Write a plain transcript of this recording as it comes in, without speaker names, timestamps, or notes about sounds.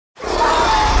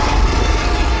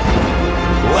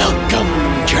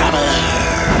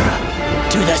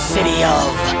the city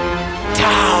of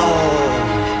Town.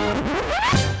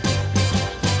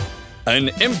 An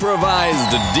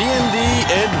improvised D&D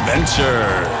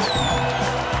adventure.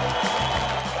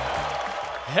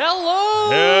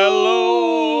 Hello!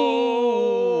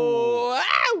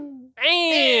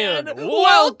 And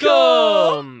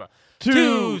welcome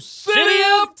to City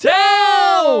of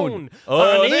Town,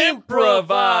 an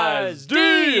improvised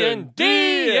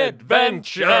D&D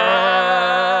adventure.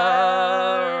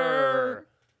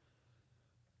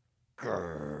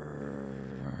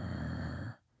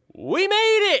 We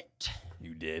made it!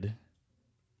 You did?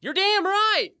 You're damn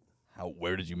right!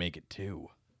 Where did you make it to?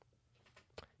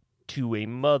 To a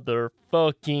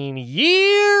motherfucking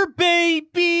year,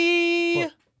 baby!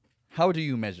 Well, how do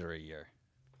you measure a year?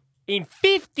 In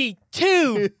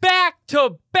 52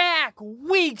 back-to-back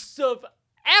weeks of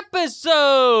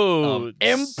episodes!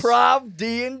 Improv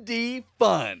D&D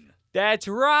fun. That's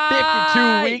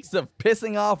right! 52 weeks of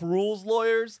pissing off rules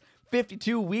lawyers.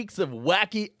 52 weeks of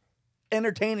wacky,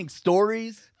 entertaining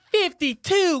stories.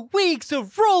 52 weeks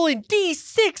of rolling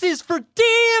D6s for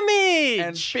damage!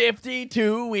 And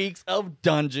 52 weeks of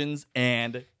Dungeons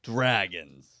and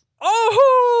Dragons.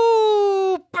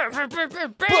 Oh!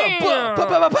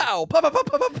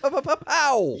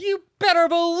 Pow! You better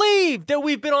believe that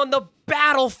we've been on the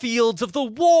battlefields of the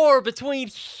war between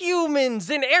humans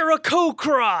and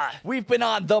Aarakocra. We've been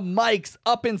on the mics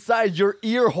up inside your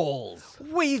ear holes.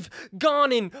 We've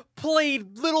gone and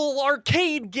played little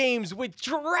arcade games with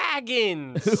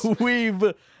dragons. We've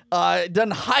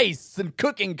done heists and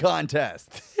cooking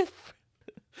contests.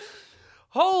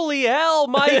 Holy hell,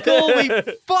 Michael, we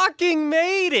fucking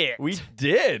made it. We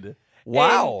did.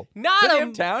 Wow. And not City a-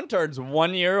 of Town turns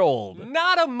 1 year old.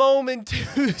 Not a moment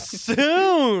too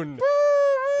soon.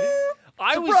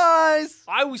 Surprise!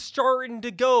 I was starting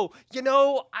to go,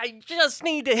 I just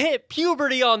need to hit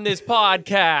puberty on this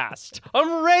podcast.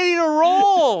 I'm ready to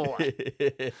roll.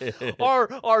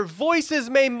 Our voices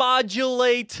may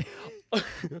modulate.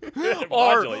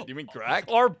 Modulate, you mean crack?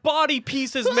 Our body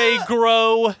pieces may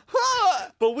grow.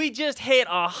 But we just hit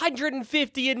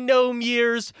 150 in gnome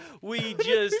years. We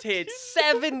just hit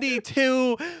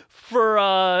 72 for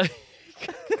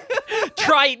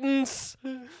Tritons.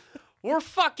 We're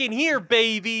fucking here,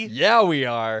 baby. Yeah, we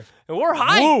are. And we're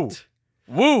hyped.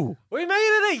 Woo! We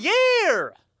made it a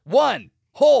year. 1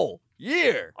 whole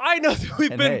year. I know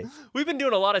that And we've been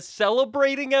doing a lot of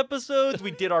celebrating episodes.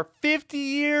 We did our 50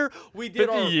 year. We did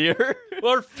 50 year?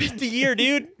 our 50 year,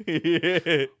 dude.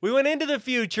 We went into the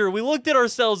future. We looked at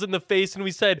ourselves in the face and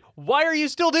we said, "Why are you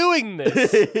still doing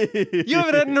this? You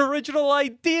haven't had an original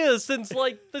idea since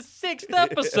like the 6th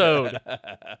episode."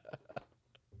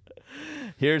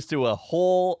 Here's to a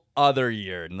whole other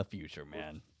year in the future,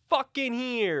 man. Fucking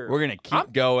here. We're going to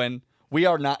keep going. We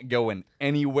are not going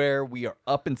anywhere. We are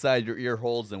up inside your ear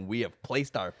holes, and we have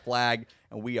placed our flag,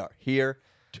 and we are here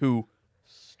to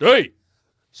stay.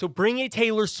 So bring it,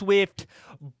 Taylor Swift.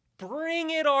 Bring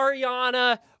it,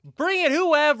 Ariana. Bring it,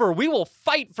 whoever. We will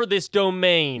fight for this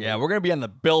domain. Yeah, we're going to be on the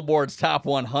Billboard's Top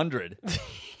 100.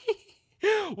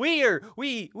 We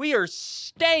are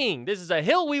staying. This is a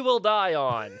hill we will die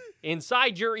on.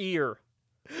 Inside your ear.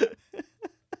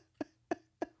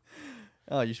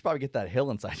 Oh, you should probably get that hill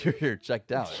inside your ear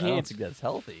checked out. I don't It's think that's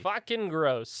healthy. Fucking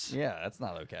gross. Yeah, that's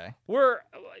not okay.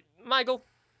 Michael,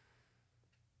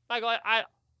 I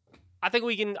think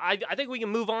we can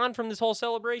move on from this whole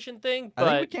celebration thing, I but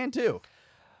think we can too.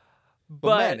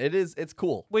 But man, it's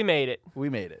cool. we made it. We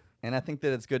made it. And I think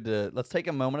that it's good to let's take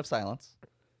a moment of silence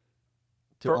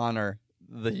to For- honor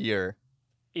the year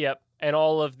Yep. And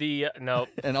all of the no.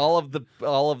 and all of the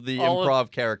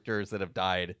improv characters that have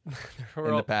died there,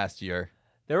 in were, the past year.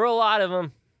 there were a lot of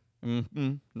them.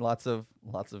 Mm-hmm. Lots of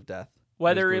death.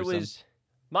 Whether it gruesome. was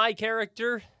my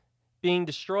character being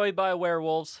destroyed by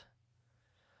werewolves,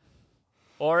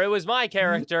 or it was my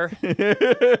character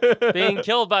being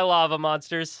killed by lava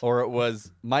monsters. Or it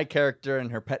was my character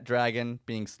and her pet dragon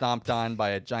being stomped on by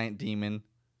a giant demon.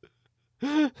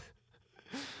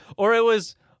 Or it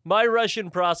was my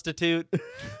Russian prostitute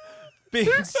being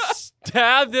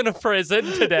stabbed in a prison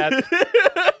to death.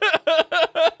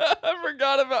 I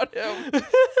forgot about him.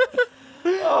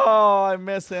 Oh, I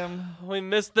miss him. We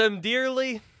miss them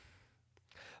dearly.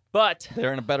 But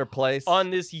They're in a better place. on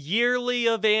this yearly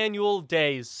of annual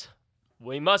days,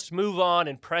 we must move on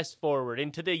and press forward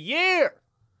into the year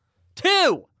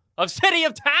 2 of City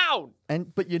of Town.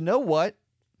 But you know what?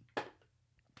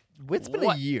 It's been a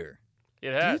What? year. It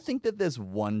Do you has. think that this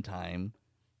one time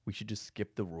we should just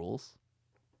skip the rules?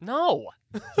 No.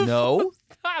 No?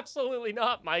 Absolutely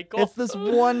not, Michael. It's this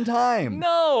one time.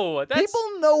 No.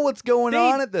 People know what's going They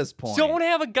on at this point. Don't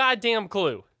have a goddamn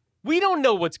clue. We don't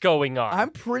know what's going on.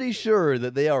 I'm pretty sure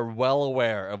that they are well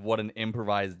aware of what an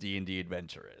improvised D&D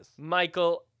adventure is.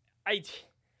 Michael, I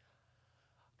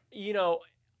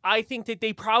think that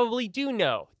they probably do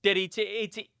know that it's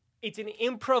an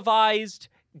improvised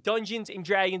Dungeons and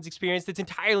Dragons experience that's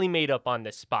entirely made up on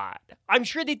the spot. I'm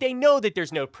sure that they know that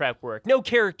there's no prep work, no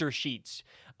character sheets,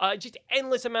 just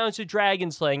endless amounts of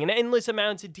dragon slaying and endless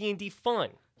amounts of D&D fun.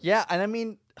 Yeah, and I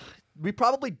mean, we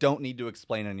probably don't need to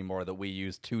explain anymore that we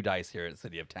use 2 dice here at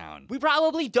City of Town. We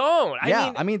probably don't.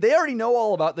 I mean, they already know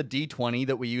all about the D20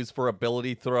 that we use for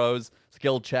ability throws,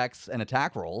 skill checks, and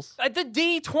attack rolls. The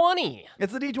D20.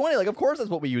 It's the D20. Like, of course that's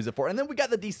what we use it for. And then we got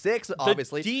the D6,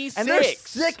 obviously. D6. And they're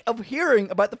sick of hearing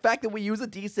about the fact that we use a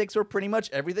D6 for pretty much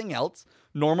everything else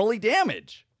normally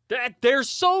damage. They're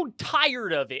so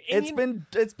tired of it. And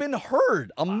It's been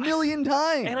heard a million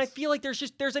times. And I feel like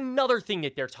there's another thing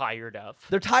that they're tired of.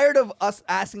 They're tired of us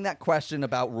asking that question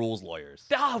about rules lawyers.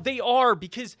 Oh, they are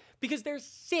because they're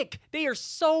sick. They are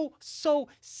so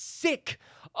sick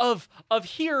of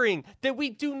hearing that we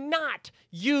do not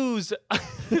use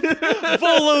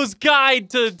Volo's Guide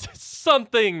to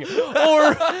something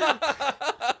or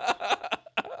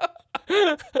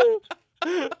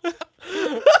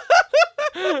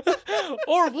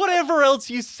or whatever else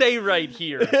you say right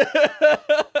here.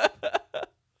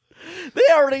 They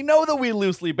already know that we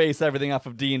loosely base everything off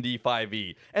of D&D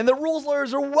 5e, and the rules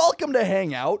lawyers are welcome to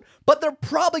hang out, but they're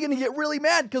probably going to get really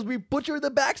mad because we butcher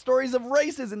the backstories of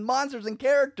races and monsters and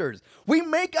characters. We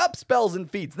make up spells and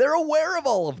feats. They're aware of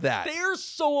all of that. They're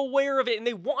so aware of it, and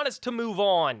they want us to move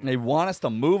on. They want us to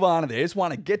move on, and they just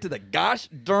want to get to the gosh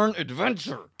darn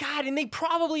adventure. God, and they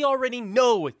probably already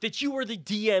know that you were the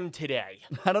DM today.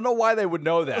 I don't know why they would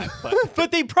know that, but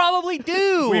But they probably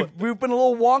do. we've been a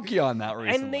little wonky on that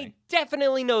recently. And they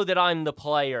definitely know that I'm the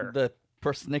player. The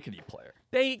persnickety player.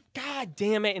 God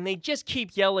damn it, and they just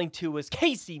keep yelling to us,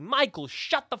 Casey, Michael,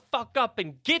 shut the fuck up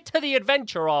and get to the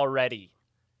adventure already.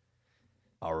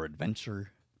 Our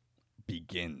adventure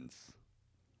begins,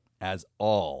 as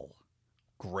all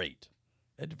great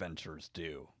adventures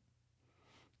do,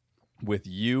 with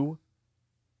you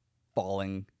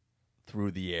falling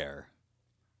through the air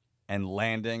and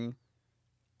landing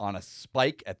on a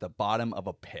spike at the bottom of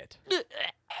a pit.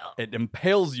 It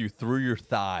impales you through your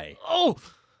thigh. Oh!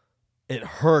 It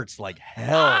hurts like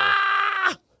hell.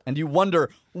 Ah! And you wonder,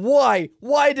 why?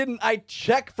 Why didn't I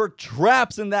check for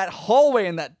traps in that hallway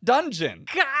in that dungeon?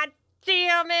 God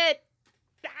damn it!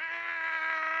 Ah!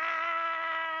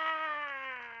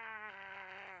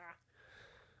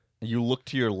 You look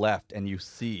to your left and you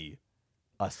see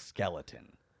a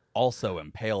skeleton, also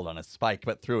impaled on a spike,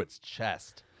 but through its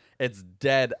chest. Its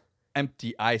dead,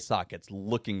 empty eye sockets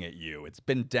looking at you. It's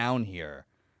been down here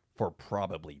for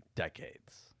probably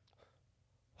decades.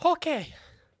 Okay.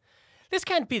 This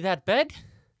can't be that bad.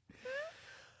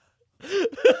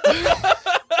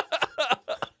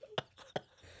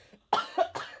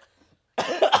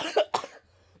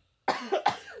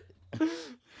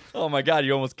 Oh my god,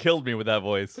 you almost killed me with that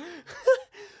voice.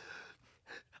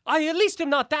 I at least am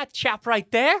not that chap right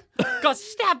there. Got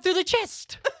stabbed through the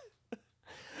chest.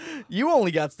 You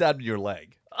only got stabbed in your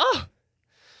leg. Oh,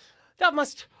 that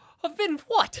must have been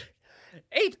what?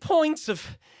 8 points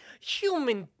of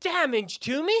human damage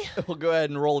to me? We'll go ahead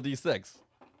and roll a d6.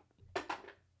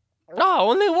 Oh,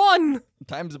 only one.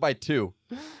 Times it by 2.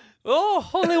 Oh,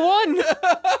 only one.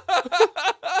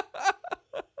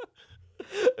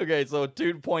 Okay, so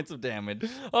 2 points of damage.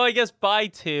 Oh, I guess by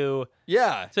 2.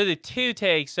 Yeah. So the 2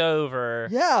 takes over.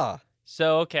 Yeah.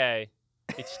 So, okay.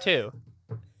 It's 2.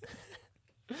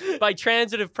 By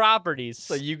transitive properties.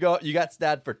 So you got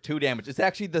stabbed for 2 damage. It's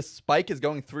actually the spike is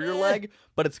going through your leg,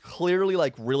 but it's clearly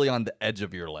like really on the edge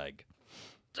of your leg.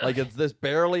 Like it's this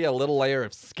barely a little layer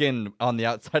of skin on the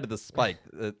outside of the spike.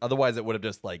 Otherwise, it would have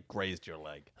just like grazed your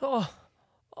leg.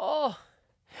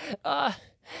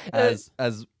 As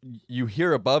you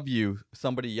hear above you,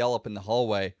 somebody yell up in the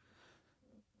hallway,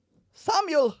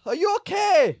 "Samuel, are you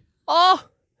okay? Oh,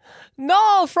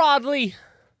 no, Frodley.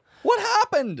 What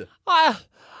happened?"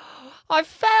 I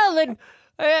fell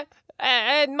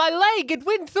and my leg, it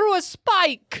went through a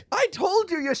spike. "I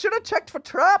told you, you should have checked for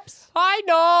traps." I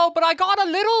know, but I got a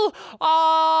little,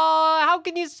 how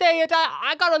can you say it?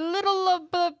 I got a little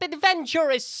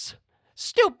adventurous.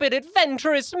 Stupid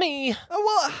adventurous me.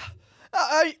 Well,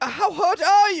 how hurt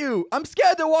are you? I'm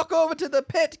scared to walk over to the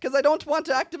pit because I don't want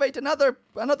to activate another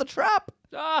trap.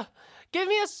 Give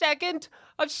me a second.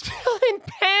 I'm still in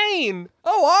pain.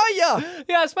 Oh, are ya?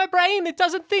 Yes, my brain, it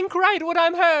doesn't think right when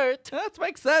I'm hurt. That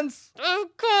makes sense. Oh,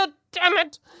 God damn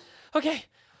it. Okay,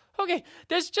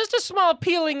 there's just a small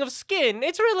peeling of skin.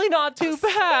 It's really not too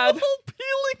bad.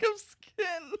 Peeling of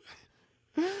skin.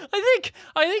 I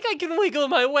think I can wiggle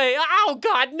my way. Oh,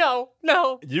 God, no.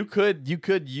 You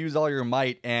could use all your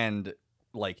might and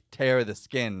like tear the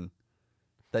skin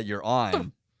that you're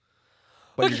on.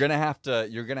 But you're gonna have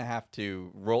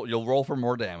to roll. You'll roll for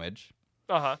more damage.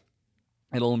 Uh-huh.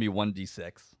 It'll only be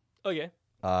 1d6. Okay.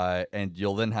 And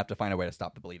you'll then have to find a way to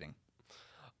stop the bleeding.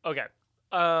 Okay.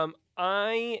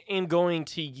 I am going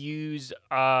to use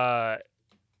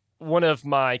one of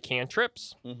my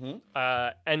cantrips,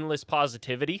 Endless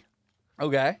Positivity,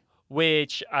 Okay.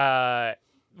 which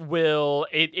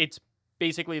it's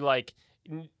basically like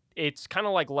it's kind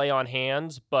of like Lay on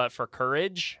Hands, but for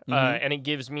courage, and it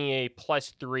gives me a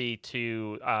 +3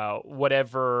 to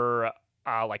whatever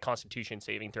like Constitution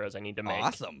saving throws I need to make.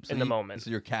 Awesome. in the moment.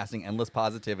 So you're casting Endless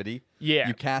Positivity. Yeah.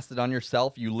 You cast it on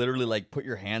yourself. You literally like put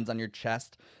your hands on your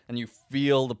chest and you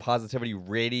feel the positivity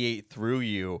radiate through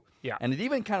you. Yeah. And it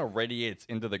even kind of radiates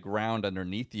into the ground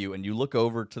underneath you. And you look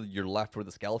over to your left where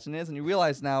the skeleton is and you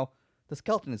realize now the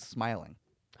skeleton is smiling.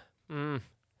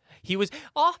 He was.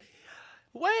 Oh,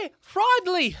 wait,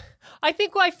 Fraudly! I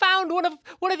think I found one of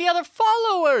the other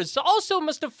followers. Also,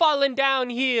 must have fallen down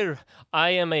here.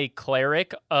 I am a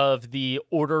cleric of the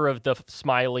Order of the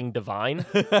Smiling Divine.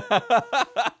 Just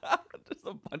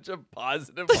a bunch of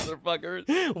positive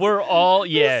motherfuckers. We're all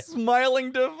The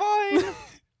smiling divine.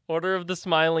 Order of the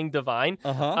Smiling Divine.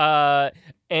 Uh-huh.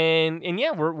 And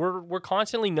yeah, we're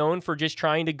constantly known for just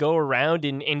trying to go around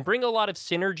and bring a lot of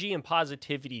synergy and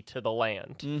positivity to the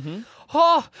land. Mm-hmm.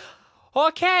 Oh,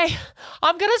 okay,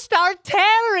 I'm gonna start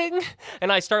tearing.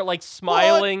 And I start like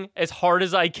smiling as hard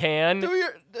as I can.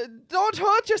 Don't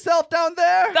hurt yourself down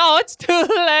there. No, it's too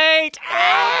late.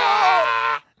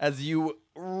 As you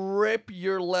rip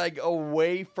your leg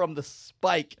away from the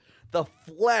spike, the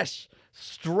flesh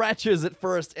stretches at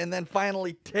first and then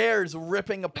finally tears,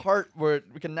 ripping apart where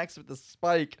it connects with the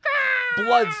spike.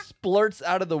 Blood splurts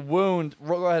out of the wound.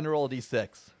 Go ahead and roll a d6.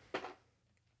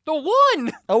 The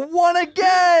one! A 1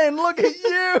 again! Look at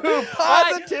you!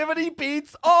 Positivity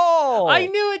beats all! I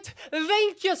knew it!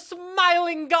 Thank you,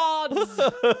 smiling gods!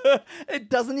 It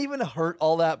doesn't even hurt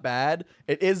all that bad.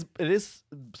 It is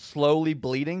slowly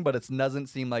bleeding, but it doesn't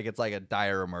seem like it's like a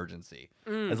dire emergency.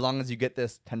 As long as you get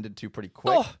this tended to pretty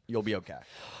quick, you'll be okay.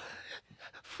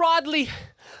 Fraudly,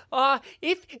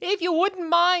 if you wouldn't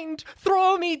mind,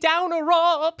 throw me down a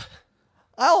rope.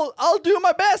 I'll do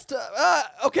my best.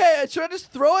 Okay, should I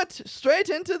just throw it straight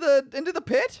into the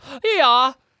pit?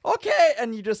 Yeah. Okay,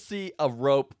 and you just see a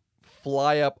rope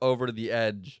fly up over to the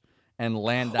edge and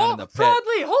land down in the pit.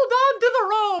 Fraudly, hold on to the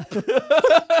rope.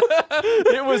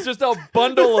 It was just a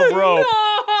bundle of rope. No!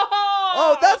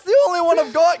 Oh, that's the only one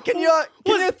I've got. Can you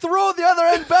throw the other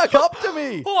end back up to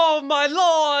me? Oh, my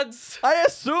lords. I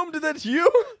assumed that you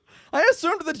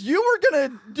were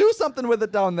gonna do something with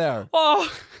it down there.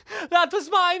 Oh, that was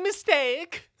my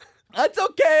mistake. That's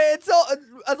okay. It's all,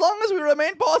 as long as we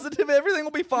remain positive, everything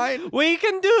will be fine. We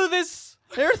can do this.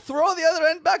 Here, throw the other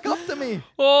end back up to me.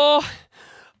 Oh,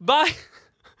 by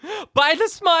the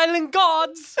smiling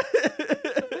gods.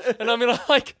 And I'm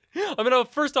gonna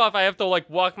first off, I have to like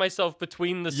walk myself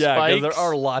between the Yeah, spikes. because there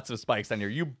are lots of spikes down here.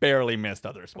 You barely missed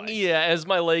other spikes. Yeah, as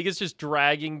my leg is just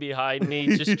dragging behind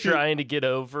me, just trying to get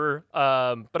over.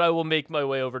 But I will make my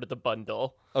way over to the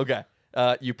bundle. Okay.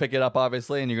 You pick it up,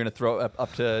 obviously, and you're gonna throw it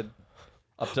up to.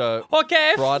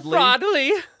 Okay, Fraudly.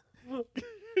 Fraudly.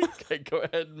 Okay, go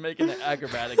ahead and make an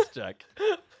acrobatics check.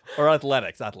 Or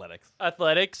athletics. Athletics.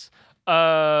 Okay,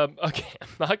 I'm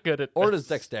not good at Or this. does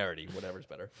dexterity, whatever's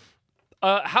better.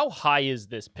 How high is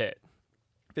this pit?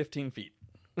 15 feet.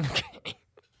 Okay.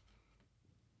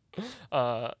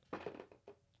 Oh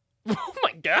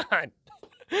my god.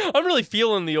 I'm really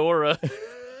feeling the aura.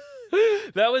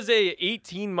 That was a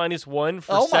 18 minus 1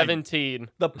 for 17.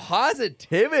 The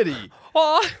positivity.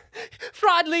 Oh,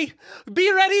 Fraudly, be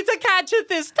ready to catch it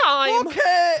this time.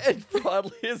 Okay, and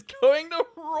Fraudly is going to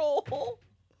roll.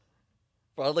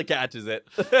 Fraudly catches it.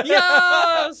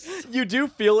 Yes! You do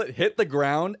feel it hit the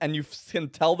ground, and you can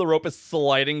tell the rope is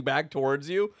sliding back towards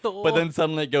you, but then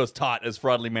suddenly it goes taut as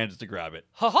Fraudly manages to grab it.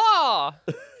 Ha-ha!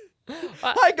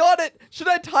 I got it! Should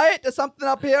I tie it to something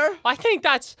up here? I think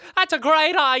that's a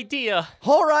great idea.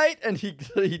 All right, and he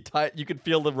tied. You could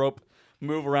feel the rope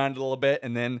move around a little bit,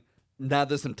 and then now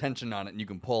there's some tension on it, and you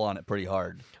can pull on it pretty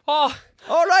hard. Oh,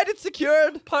 All right, it's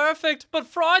secured. perfect. But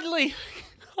Fraudly,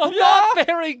 I'm not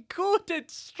very good at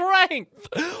strength.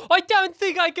 I don't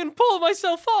think I can pull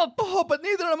myself up. Oh, but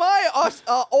neither am I.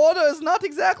 Our order is not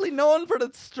exactly known for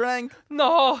its strength.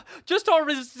 No, just our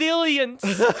resilience.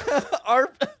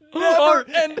 Our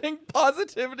never-ending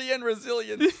positivity and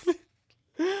resilience.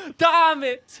 Damn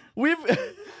it. We've...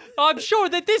 I'm sure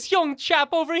that this young chap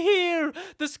over here,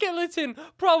 the skeleton,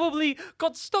 probably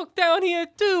got stuck down here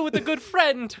too with a good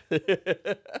friend.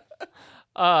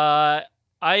 I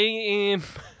am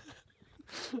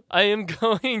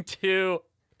going to.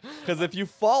 Because if you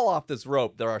fall off this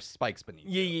rope, there are spikes beneath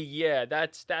you. Yeah.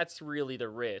 That's really the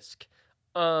risk.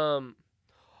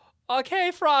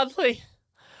 Okay, Frodley.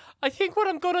 I think what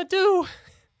I'm gonna do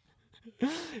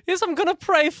is I'm gonna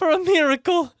pray for a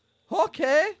miracle.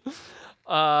 Okay.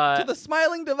 To the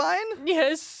smiling divine?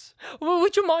 Yes.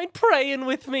 Would you mind praying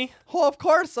with me? Oh, of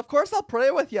course I'll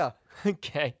pray with you.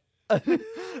 Okay.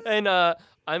 And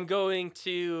I'm going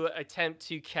to attempt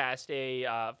to cast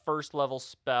a first level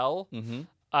spell,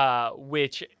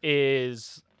 which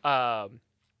is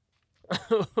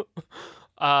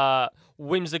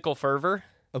Whimsical Fervor.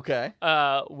 Okay.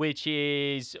 Which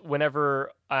is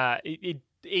whenever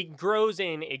it grows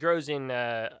in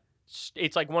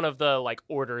it's like one of the like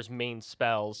order's main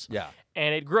spells. Yeah.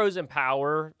 And it grows in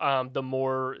power the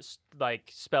more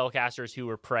like spellcasters who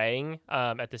are praying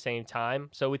at the same time.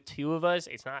 So with two of us,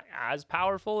 it's not as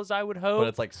powerful as I would hope. But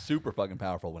it's like super fucking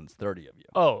powerful when it's 30 of you.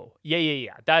 Oh,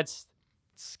 yeah. That's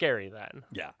scary then.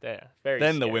 Yeah. Very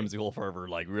Then scary. the whimsical fervor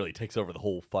like really takes over the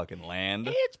whole fucking land.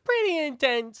 It's pretty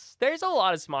intense. There's a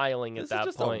lot of smiling at This that is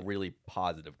just point. a really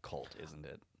positive cult, isn't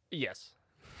it? Yes.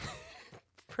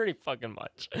 Pretty fucking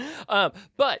much.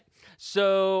 But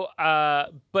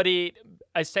it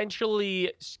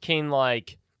essentially can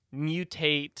like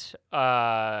mutate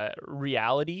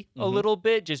reality a little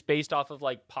bit just based off of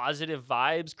like positive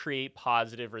vibes create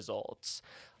positive results.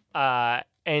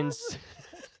 And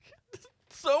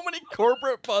So many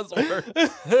corporate buzzwords.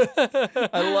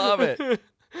 I love it.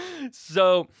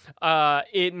 So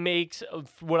it makes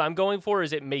what I'm going for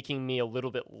is it making me a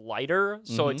little bit lighter,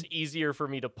 so it's easier for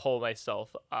me to pull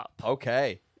myself up.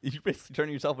 Okay. You basically turn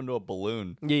yourself into a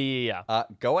balloon. Yeah.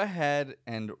 Go ahead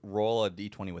and roll a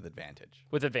d20 with advantage.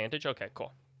 With advantage? Okay,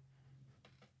 cool.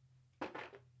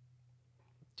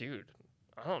 Dude,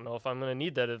 I don't know if I'm going to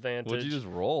need that advantage. What'd you just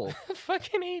roll?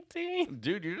 Fucking 18.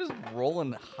 Dude, you're just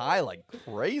rolling high like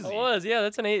crazy. It was, yeah,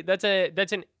 that's an 8.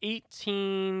 That's an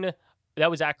 18.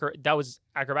 That was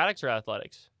acrobatics or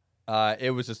athletics?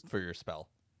 It was just for your spell.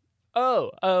 Oh,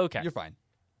 okay. You're fine.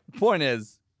 Point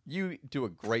is, you do a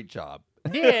great job.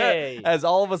 Yay! As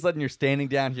all of a sudden you're standing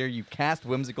down here, you cast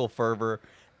Whimsical Fervor,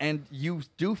 and you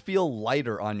do feel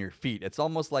lighter on your feet. It's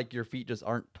almost like your feet just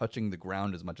aren't touching the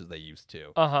ground as much as they used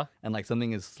to. Uh-huh. And like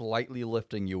something is slightly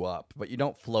lifting you up, but you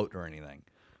don't float or anything.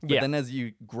 But Yeah. then as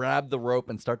you grab the rope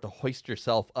and start to hoist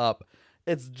yourself up,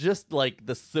 it's just like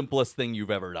the simplest thing you've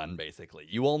ever done, basically.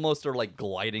 You almost are like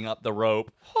gliding up the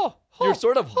rope. You're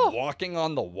sort of walking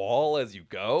on the wall as you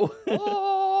go.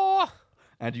 Oh.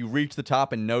 And you reach the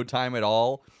top in no time at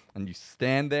all. And you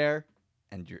stand there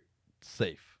and you're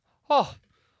safe. Oh,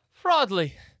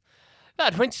 Frodley,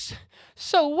 that went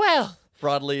so well.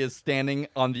 Frodley is standing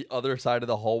on the other side of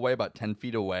the hallway, about 10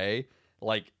 feet away.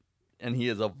 And he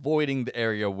is avoiding the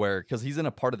area where, because he's in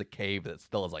a part of the cave that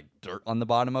still has like dirt on the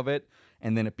bottom of it.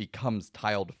 And then it becomes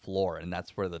tiled floor. And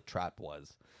that's where the trap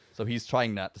was. So he's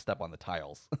trying not to step on the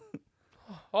tiles.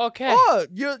 Okay. Oh,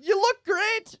 you look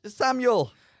great,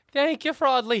 Samuel. Thank you,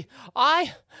 Frodley.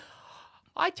 I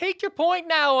take your point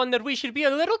now on that we should be a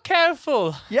little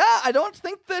careful. Yeah, I don't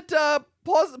think that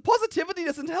positivity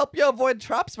doesn't help you avoid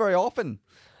traps very often.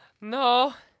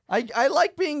 No. I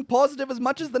like being positive as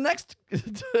much as the next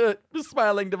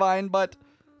smiling divine, but,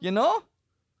 you know,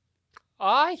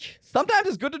 sometimes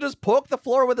it's good to just poke the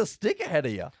floor with a stick ahead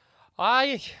of you.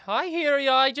 I hear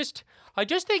you. I just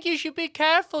think you should be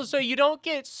careful so you don't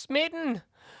get smitten.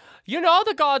 You know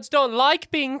the gods don't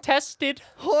like being tested.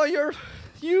 Oh,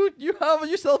 you have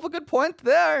yourself a good point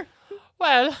there.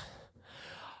 Well,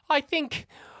 I think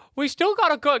we still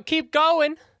gotta keep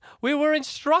going. We were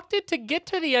instructed to get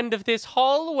to the end of this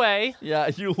hallway. Yeah,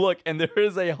 you look, and there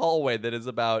is a hallway that is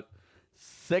about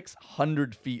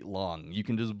 600 feet long. You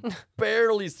can just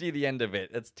barely see the end of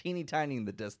it. It's teeny tiny in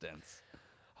the distance.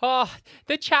 Oh,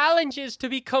 the challenge is to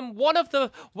become one of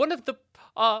the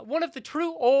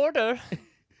true order.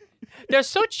 They're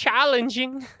so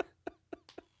challenging.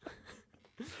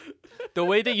 The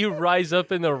way that you rise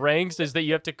up in the ranks is that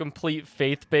you have to complete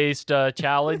faith-based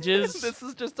challenges. This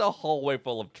is just a hallway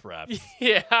full of traps.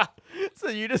 Yeah. So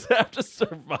you just have to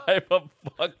survive a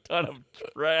fuck ton of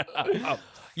traps.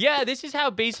 Yeah, this is how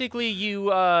basically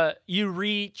you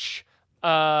reach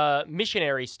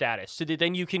missionary status, so that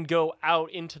then you can go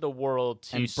out into the world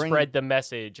to And bring- spread the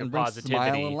message of And bring positivity.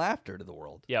 smile and laughter to the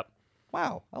world. Yep.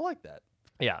 Wow, I like that.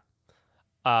 Yeah.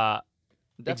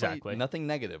 Definitely Exactly. nothing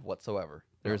negative whatsoever.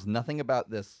 There's nothing about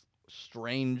this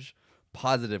strange,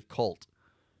 positive cult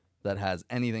that has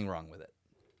anything wrong with it.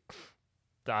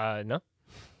 No.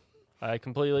 I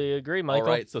completely agree, Michael.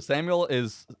 All right, so Samuel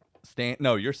is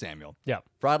No, you're Samuel. Yeah.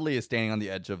 Fraudley is standing on the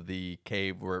edge of the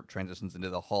cave where it transitions into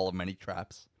the Hall of Many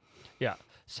Traps. Yeah.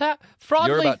 Fraudley.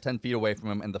 You're about 10 feet away from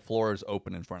him, and the floor is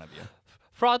open in front of you.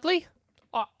 Fraudley,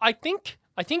 I think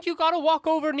you gotta walk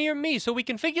over near me so we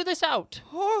can figure this out.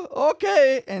 Oh,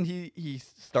 okay. And he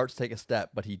starts to take a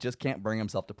step, but he just can't bring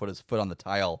himself to put his foot on the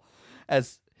tile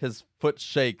as his foot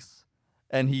shakes,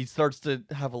 and he starts to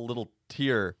have a little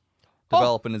tear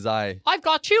develop in his eye. I've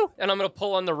got you. And I'm gonna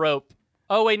pull on the rope.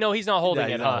 Oh wait, no, he's not holding Yeah,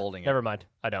 it. he's not huh? holding it. Never mind.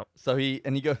 I don't. So he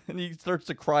starts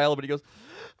to cry a little bit. He goes,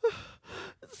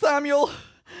 Samuel,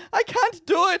 I can't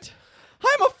do it.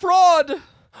 I'm a fraud.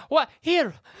 What?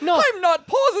 Here. No. I'm not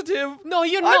positive. No,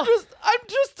 you're not. I'm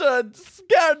just a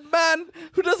scared man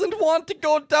who doesn't want to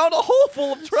go down a hole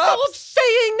full of traps. Stop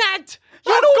saying that.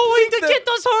 You're don't going think to that- get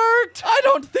us hurt. I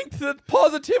don't think that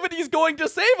positivity is going to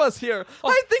save us here.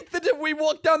 I think that if we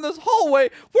walk down this hallway,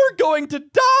 we're going to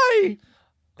die.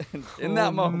 In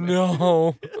that moment.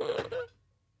 No.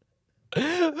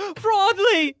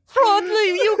 Fraudley,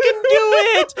 you can do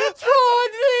it.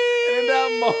 Fraudley. In that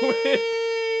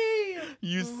moment,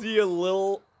 you see a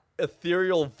little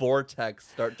ethereal vortex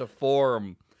start to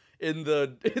form in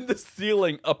the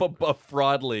ceiling up above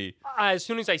Fraudley. As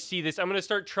soon as I see this, I'm gonna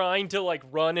start trying to like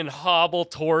run and hobble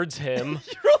towards him.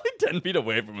 You're only 10 feet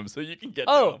away from him, so you can get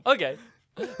to Oh, him. okay.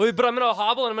 Wait, but I'm gonna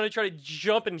hobble and I'm gonna try to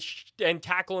jump and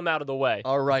tackle him out of the way.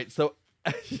 All right, so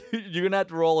you're going to have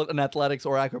to roll an athletics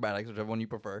or acrobatics, whichever one you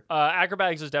prefer.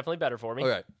 Acrobatics is definitely better for me.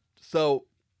 Okay, so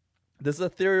this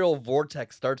ethereal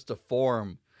vortex starts to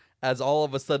form as all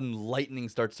of a sudden lightning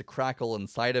starts to crackle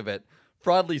inside of it.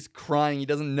 Fraudley's crying. He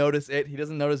doesn't notice it. He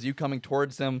doesn't notice you coming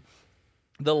towards him.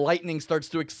 The lightning starts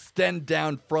to extend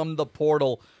down from the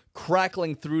portal,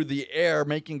 crackling through the air,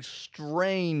 making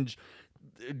strange,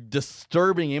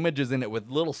 disturbing images in it with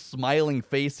little smiling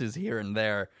faces here and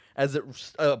there. As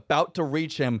it's about to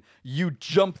reach him, you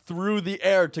jump through the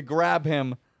air to grab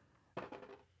him.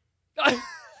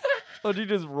 What'd you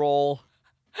just roll?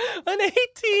 An 18.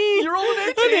 You rolled an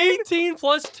 18? An 18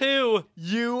 plus 2.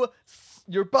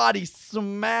 Your body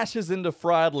smashes into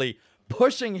Fraudley,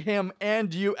 pushing him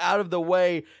and you out of the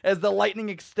way as the lightning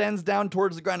extends down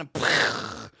towards the ground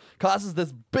and causes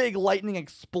this big lightning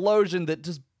explosion that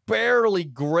just barely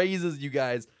grazes you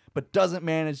guys, but doesn't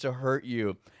manage to hurt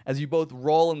you as you both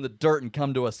roll in the dirt and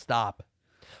come to a stop.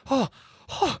 Oh,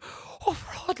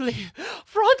 Fraudley,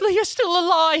 you're still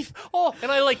alive. Oh,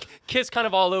 and I like kiss kind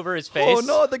of all over his face. Oh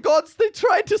no, the gods, they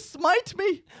tried to smite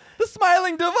me. The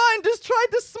smiling divine just tried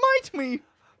to smite me.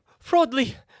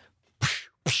 Fraudley.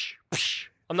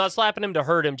 I'm not slapping him to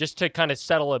hurt him, just to kind of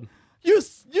settle him. You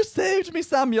saved me,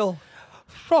 Samuel.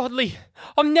 Fraudley,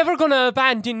 I'm never gonna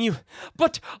abandon you,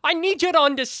 but I need you to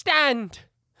understand.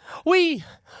 We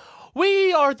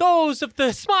are those of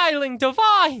the smiling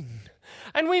divine,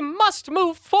 and we must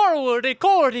move forward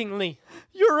accordingly.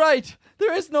 You're right.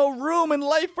 There is no room in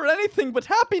life for anything but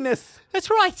happiness. That's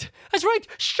right.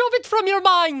 Shove it from your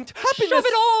mind. Happiness. Shove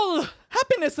it all.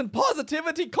 Happiness and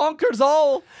positivity conquers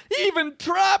all, even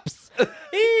traps.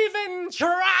 Even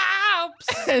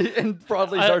traps. And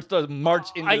Fraudley starts to march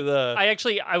into the...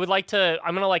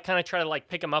 I'm gonna like kind of try to like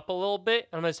pick him up a little bit.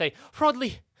 I'm gonna say,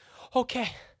 Fraudley,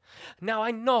 okay, now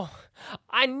I know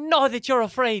that you're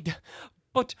afraid,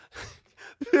 but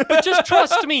just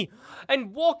trust me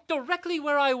and walk directly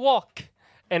where I walk.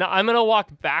 And I'm gonna walk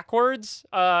backwards,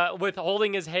 with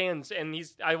holding his hands, and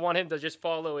I want him to just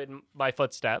follow in my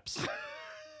footsteps.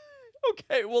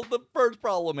 Okay, well, the first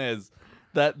problem is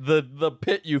that the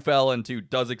pit you fell into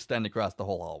does extend across the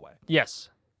whole hallway. Yes.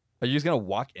 Are you just gonna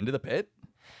walk into the pit?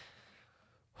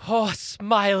 Oh,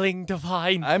 smiling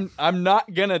divine. I'm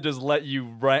not gonna just let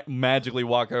you magically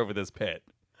walk over this pit.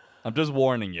 I'm just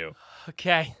warning you.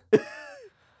 Okay.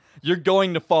 You're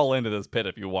going to fall into this pit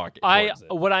if you walk towards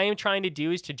it. What I am trying to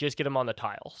do is to just get him on the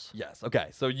tiles. Yes, okay.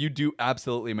 So you do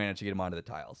absolutely manage to get him onto the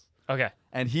tiles. Okay.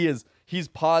 And he's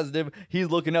positive. He's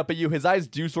looking up at you. His eyes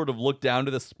do sort of look down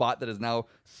to the spot that is now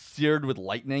seared with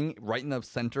lightning. Right in the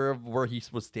center of where he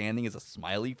was standing is a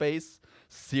smiley face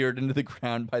seared into the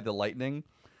ground by the lightning.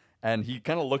 And he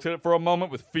kind of looks at it for a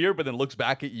moment with fear, but then looks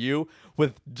back at you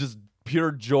with just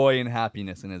pure joy and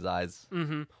happiness in his eyes.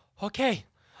 Mm-hmm. Okay.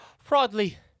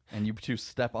 Fraudly. And you two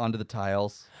step onto the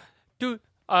tiles.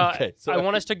 Okay, so I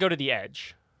want us to go to the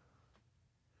edge.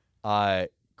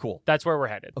 Cool. That's where we're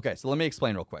headed. Okay, so let me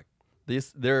explain real quick.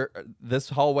 This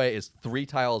hallway is 3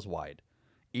 tiles wide.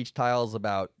 Each tile is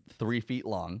about 3 feet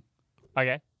long.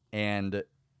 Okay. And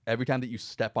every time that you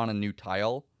step on a new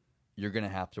tile, you're going to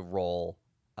have to roll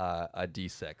a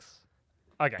d6.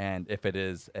 Okay. And if it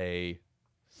is a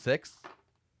 6,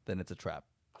 then it's a trap.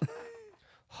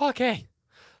 Okay.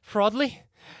 Fraudly,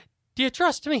 do you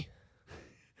trust me?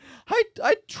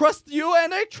 I trust you,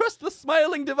 and I trust the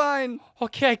Smiling Divine.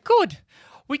 Okay, good.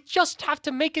 We just have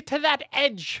to make it to that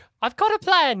edge. I've got a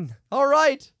plan. All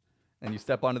right. And you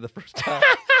step onto the first tile.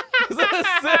 Is it a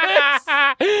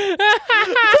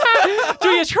 6? Do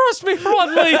you trust me,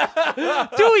 Fraudly?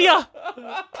 Do you?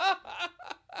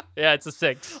 Yeah, it's a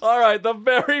 6. All right, the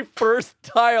very first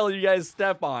tile you guys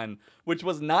step on, which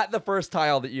was not the first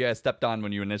tile that you guys stepped on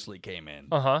when you initially came in.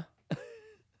 Uh-huh.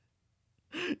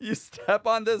 You step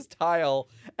on this tile,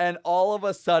 and all of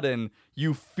a sudden,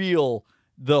 you feel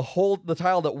the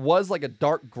tile that was like a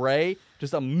dark gray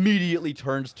just immediately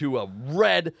turns to a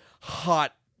red,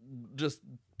 hot, just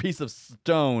piece of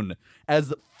stone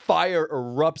as fire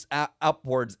erupts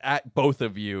upwards at both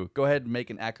of you. Go ahead and make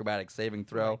an acrobatic saving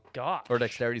throw. Gosh. Or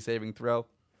dexterity saving throw.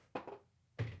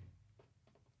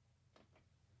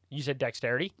 You said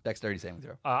dexterity? Dexterity saving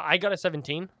throw. I got a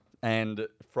 17. And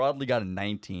Fraudly got a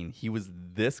 19. He was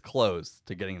this close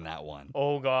to getting that one.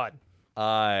 Oh, God.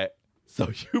 So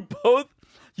you both,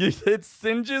 it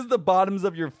singes the bottoms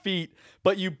of your feet,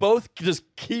 but you both just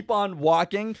keep on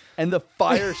walking, and the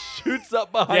fire shoots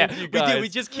up behind you guys. We do. We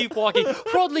just keep walking.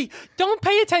 Fraudly, don't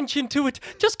pay attention to it.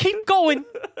 Just keep going.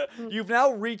 You've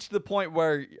now reached the point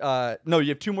where, no, you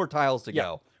have 2 more tiles to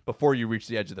go before you reach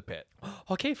the edge of the pit.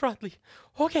 Okay, Fraudly.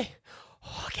 Okay.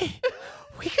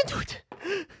 We can do it.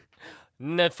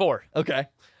 4. Okay.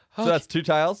 So that's 2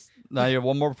 tiles. Now you have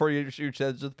 1 more before you reach the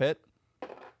edge of the pit.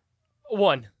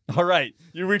 1. All right.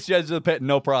 You reach the edge of the pit,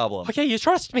 no problem. Okay, you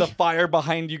trust me. The fire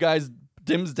behind you guys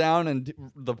dims down, and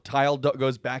the tile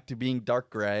goes back to being dark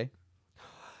gray.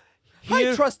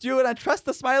 I trust you, and I trust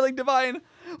the Smiling Divine.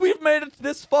 We've made it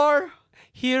this far.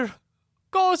 Here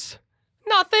goes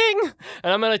nothing.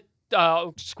 And I'm going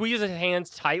to squeeze his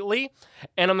hands tightly,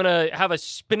 and I'm going to have a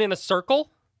spin in a circle.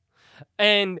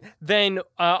 And then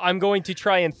I'm going to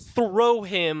try and throw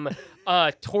him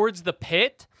towards the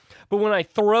pit. But when I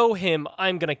throw him,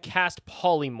 I'm going to cast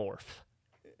Polymorph.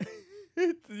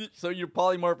 So you're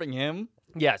polymorphing him?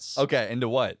 Yes. Okay, into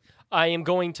what? I am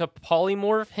going to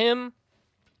polymorph him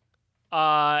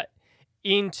I'm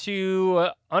going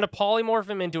to polymorph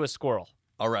him into a squirrel.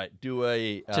 All right, do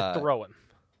a... to throw him.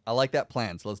 I like that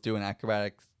plan. So let's do an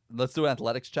acrobatics... Let's do an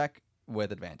athletics check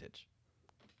with advantage.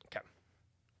 Okay.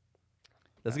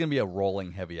 This is going to be a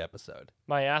rolling heavy episode.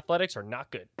 My athletics are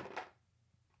not good.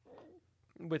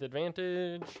 With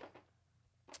advantage,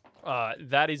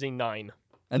 that is a 9.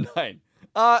 A 9.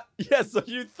 Yeah, so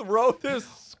you throw this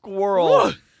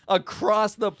squirrel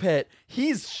across the pit.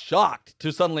 He's shocked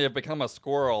to suddenly have become a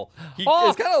squirrel. He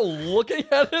is kind of looking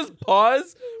at his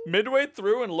paws midway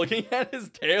through and looking at his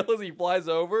tail as he flies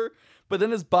over. But then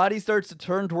his body starts to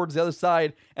turn towards the other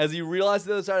side as he realizes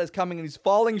the other side is coming, and he's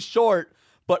falling short.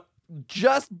 But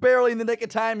just barely in the nick of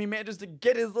time, he manages to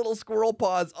get his little squirrel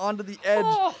paws onto the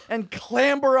edge and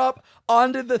clamber up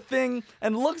onto the thing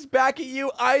and looks back at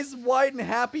you, eyes wide and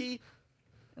happy.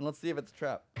 And let's see if it's a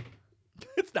trap.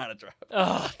 It's not a trap.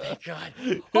 Oh, thank God.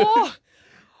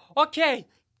 Okay.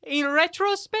 In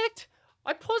retrospect,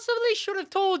 I possibly should have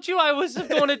told you I was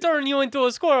going to turn you into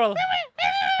a squirrel.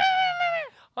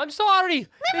 I'm sorry.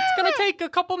 It's going to take a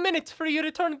couple minutes for you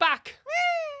to turn back.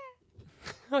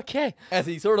 Okay. As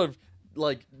he sort of,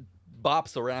 like,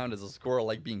 bops around as a squirrel,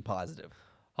 like being positive.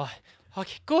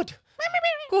 Okay, good.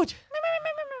 Good.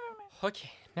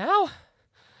 Okay, now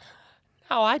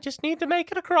I just need to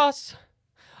make it across.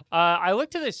 I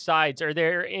look to the sides. Are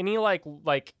there any, like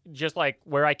just, like,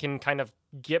 where I can kind of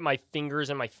get my fingers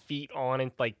and my feet on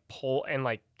and, like, pull and,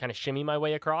 like, kind of shimmy my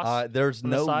way across? There's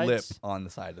no sides? lip on the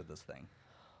side of this thing.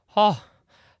 Oh,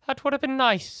 that would have been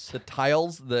nice. The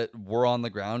tiles that were on the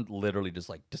ground literally just,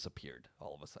 like, disappeared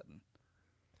all of a sudden.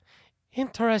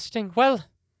 Interesting. Well,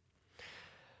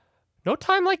 no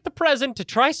time like the present to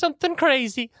try something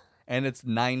crazy. And it's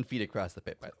 9 feet across the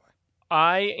pit, by the way.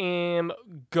 I am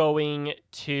going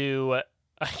to.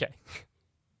 Okay.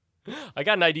 I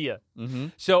got an idea. Mm-hmm.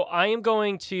 So I am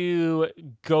going to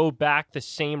go back the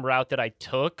same route that I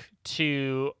took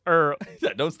to,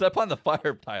 Don't step on the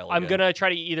fire tile. I'm again. gonna try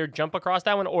to either jump across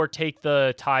that one or take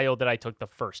the tile that I took the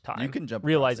first time. You can jump.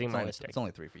 realizing across it. my It's only- mistake. It's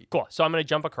only 3 feet. Cool. So I'm gonna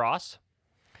jump across.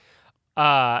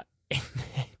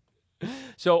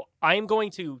 So I'm going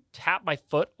to tap my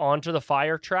foot onto the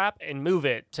fire trap and move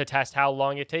it to test how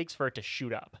long it takes for it to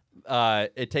shoot up.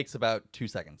 It takes about 2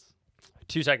 seconds.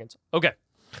 2 seconds. Okay.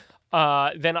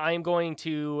 Then I am going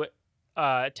to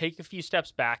take a few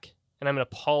steps back, and I'm going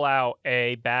to pull out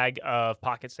a bag of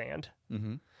pocket sand,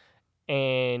 Mm-hmm.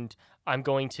 and I'm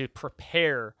going to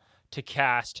prepare to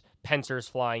cast Pencer's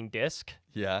Flying Disc.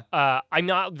 Yeah. I'm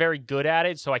not very good at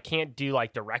it, so I can't do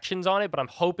like directions on it, but I'm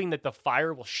hoping that the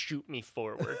fire will shoot me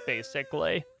forward,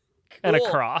 basically, and Cool.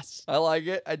 across. I like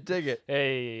it. I dig it.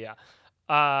 Yeah.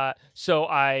 So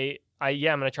I'm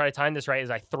gonna try to time this right.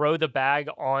 As I throw the bag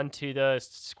onto the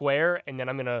square, and then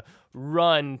I'm gonna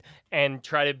run and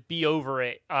try to be over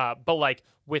it, but like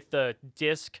with the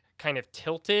disc kind of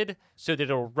tilted so that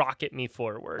it'll rocket me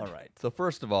forward. All right. So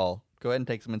first of all, go ahead and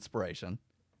take some inspiration.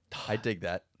 I dig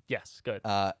that. Yes, good.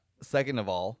 Second of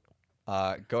all,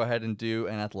 go ahead and do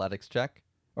an athletics check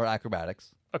or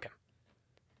acrobatics. Okay.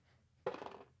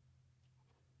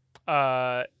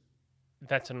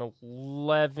 That's an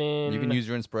 11. You can use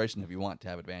your inspiration if you want to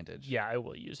have advantage. Yeah, I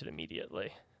will use it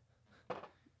immediately.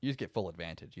 You just get full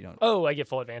advantage. You don't. Oh, I get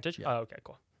full advantage? Yeah. Oh, okay,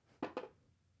 cool.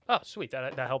 Oh, sweet.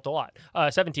 That helped a lot.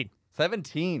 17.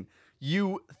 17.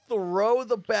 You throw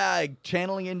the bag,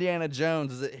 channeling Indiana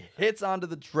Jones, as it hits onto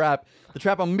the trap. The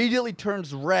trap immediately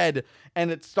turns red, and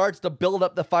it starts to build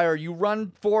up the fire. You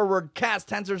run forward, cast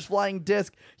Tensor's Flying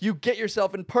Disc. You get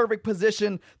yourself in perfect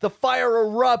position. The fire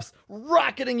erupts,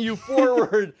 rocketing you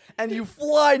forward, and you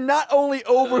fly not only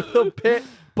over the pit,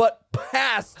 but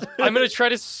past. I'm going to try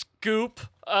to scoop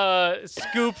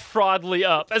Fraudly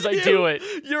up as I do it.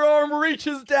 Your arm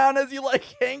reaches down as you like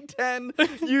hang 10.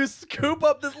 You scoop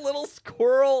up this little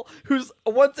squirrel who's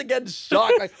once again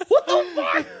shocked. Like, what the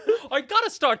fuck? I got to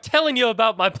start telling you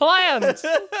about my plans.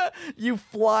 You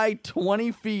fly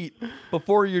 20 feet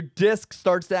before your disc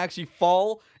starts to actually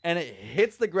fall and it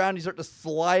hits the ground. You start to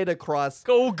slide across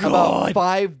Oh, about God.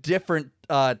 5 different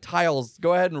tiles.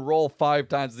 Go ahead and roll 5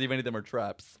 times to see if any of them are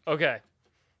traps. Okay.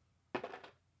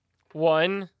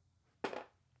 1,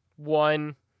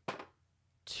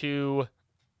 2,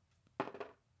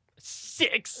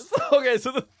 6. Okay,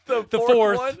 so the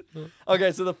fourth. one.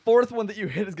 Okay, so the fourth one that you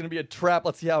hit is going to be a trap.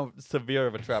 Let's see how severe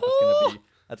of a trap it's going to be.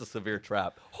 That's a severe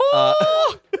trap.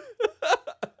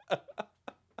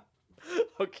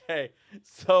 Okay,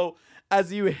 so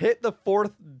as you hit the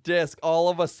fourth disc, all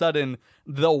of a sudden,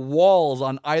 the walls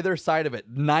on either side of it,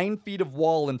 9 feet of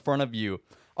wall in front of you,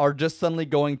 are just suddenly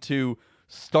going to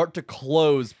start to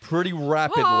close pretty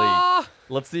rapidly. Ah!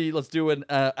 Let's see. Let's do an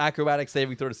acrobatic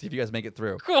saving throw to see if you guys make it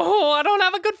through. Oh, I don't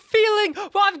have a good feeling,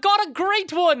 but I've got a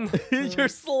great one. You're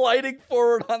sliding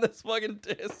forward on this fucking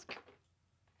disc.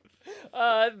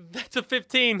 That's a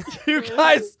 15. You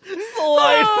guys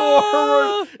slide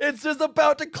Ah! forward. It's just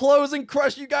about to close and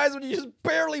crush you guys when you just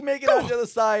barely make it on the other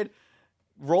side.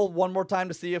 Roll one more time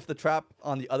to see if the trap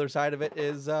on the other side of it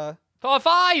is 5.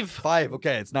 5.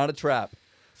 Okay, it's not a trap.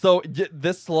 So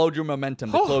this slowed your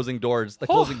momentum, the closing doors, the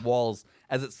closing walls,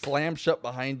 as it slams shut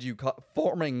behind you,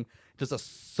 forming just a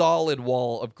solid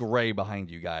wall of gray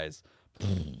behind you guys.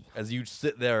 As you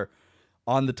sit there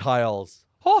on the tiles,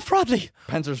 Oh, Fraudly.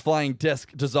 Pencer's Flying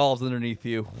Disc dissolves underneath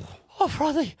you. Oh,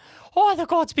 Fraudly. Oh, the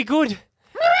gods be good.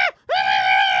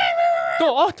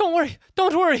 Don't worry.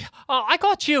 Don't worry. I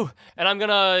got you. And I'm going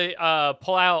to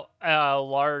pull out a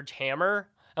large hammer.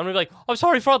 I'm going to be like, I'm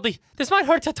sorry, Fraudly. This might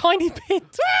hurt a tiny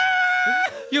bit.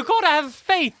 You got to have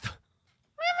faith.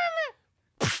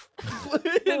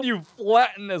 And you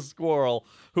flatten the squirrel,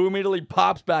 who immediately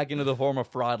pops back into the form of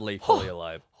Fraudly, fully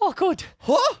alive. Oh, good.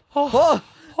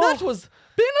 That was...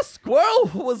 Being a squirrel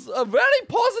was a very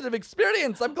positive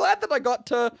experience. I'm glad that I got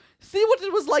to see what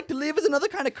it was like to live as another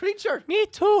kind of creature. Me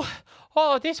too.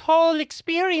 Oh, this whole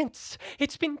experience.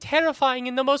 It's been terrifying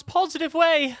in the most positive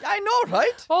way. I know,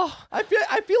 right? Oh, I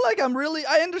feel like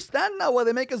I understand now why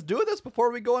they make us do this before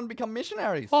we go and become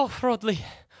missionaries. oh, Fraudly.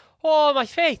 Oh, my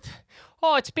faith.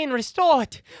 Oh, it's been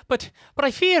restored. But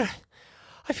I fear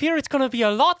it's going to be a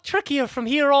lot trickier from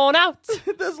here on out.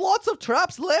 There's lots of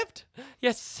traps left.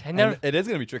 Yes, and there... And it is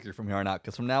going to be trickier from here on out,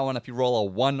 because from now on, if you roll a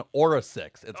 1 or a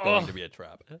 6, it's going to be a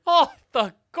trap. Oh,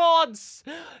 the gods!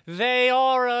 They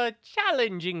are a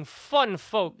challenging, fun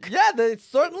folk. Yeah, they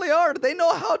certainly are. They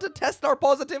know how to test our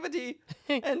positivity.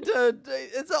 And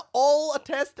it's all a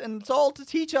test, and it's all to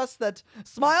teach us that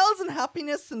smiles and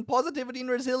happiness and positivity and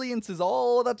resilience is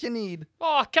all that you need.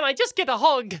 Oh, can I just get a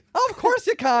hug? Of course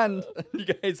you can. You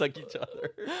guys hug each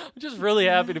other. I'm just really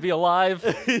happy to be alive.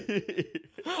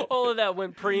 All of that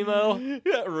went primo.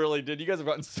 Yeah, it really did. You guys have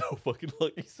gotten so fucking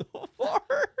lucky so far.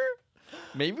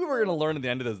 Maybe we're gonna learn at the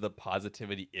end of this that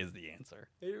positivity is the answer.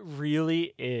 It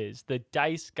really is. The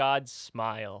dice gods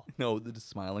smile. No, the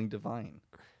smiling divine.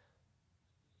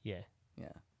 Yeah.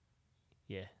 Yeah,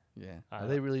 Yeah. yeah. Are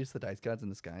they really just the dice gods in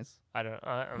disguise? I don't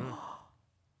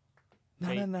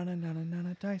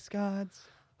No, dice gods.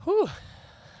 Whew.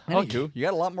 Anywho, you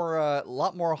got a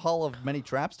lot more Hall of Many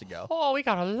Traps to go. Oh, we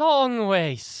got a long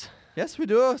ways. Yes, we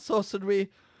do. So should we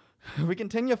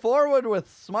continue forward with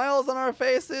smiles on our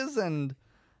faces and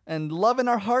love in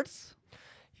our hearts?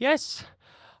 Yes.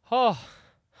 Oh,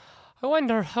 I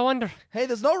wonder. Hey,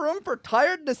 there's no room for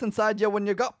tiredness inside you when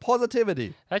you got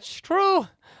positivity. That's true.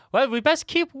 Well, we best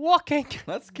keep walking.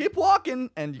 Let's keep walking,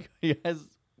 and you guys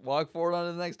walk forward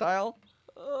onto the next tile.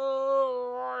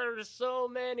 Oh, there's so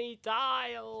many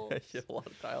tiles. You have a lot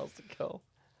of tiles to go.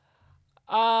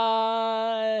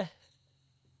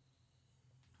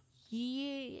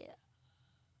 Yeah.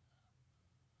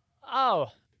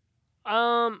 Oh.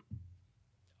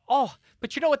 Oh,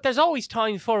 but you know what there's always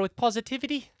time for with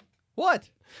positivity? What?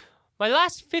 My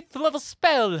last 5th level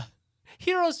spell.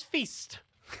 Hero's Feast.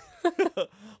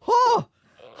 Oh,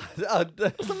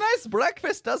 some nice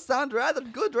breakfast does sound rather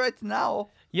good right now.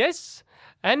 Yes,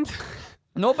 and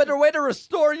No better way to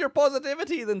restore your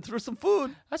positivity than through some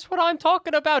food. that's what I'm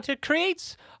talking about. It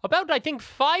creates about, I think,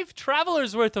 5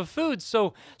 travelers worth of food.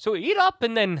 So eat up,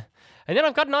 and then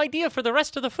I've got an idea for the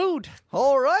rest of the food.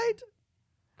 All right.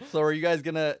 So are you guys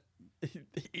gonna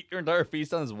eat your entire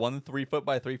feast on this 1 3-foot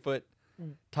by 3-foot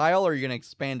tile, or are you gonna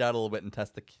expand out a little bit and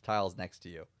test the tiles next to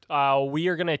you? We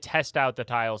are gonna test out the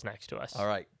tiles next to us. All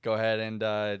right, go ahead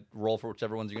and roll for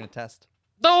whichever ones you're gonna test.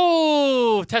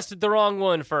 Oh, tested the wrong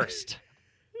one first.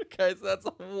 Okay, so that's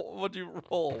what'd you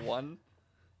roll? 1?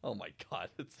 Oh my god,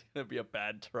 it's gonna be a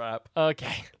bad trap.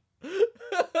 Okay.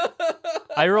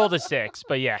 I rolled a 6,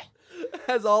 but yeah.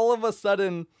 As all of a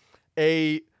sudden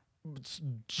a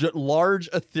large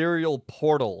ethereal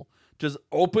portal just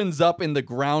opens up in the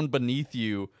ground beneath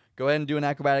you. Go ahead and do an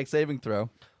acrobatic saving throw.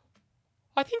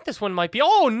 I think this one might be.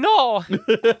 Oh no!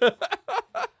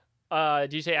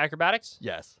 Do you say acrobatics?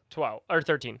 Yes. 12 or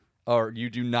 13. Or you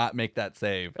do not make that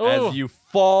save Ooh. as you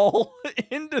fall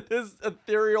into this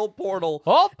ethereal portal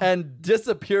Oh. and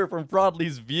disappear from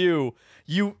Fraudley's view.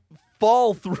 You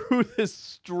fall through this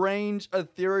strange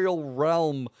ethereal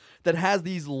realm that has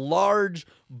these large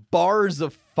bars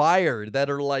of fire that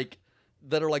are like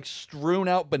strewn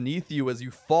out beneath you. As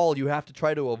you fall, you have to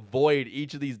try to avoid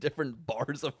each of these different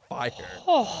bars of fire.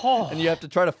 Oh. And you have to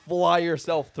try to fly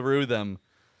yourself through them.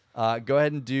 Go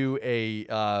ahead and do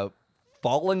a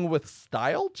falling with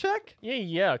style check.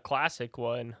 Yeah, classic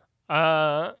one.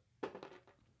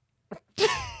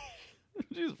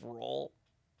 Just roll.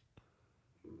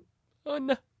 Oh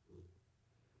no.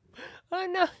 Oh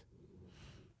no.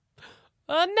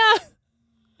 Oh no.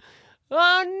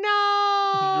 Oh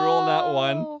no. Did you roll that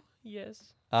one?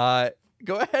 Yes.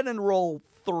 Go ahead and roll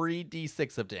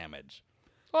 3d6 of damage.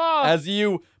 Oh. As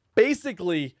you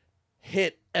basically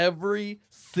hit every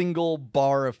single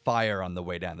bar of fire on the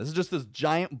way down. This is just this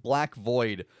giant black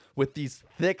void with these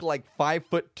thick, like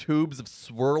 5-foot tubes of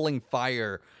swirling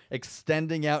fire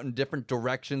extending out in different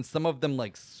directions. Some of them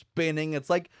like spinning. It's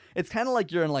kind of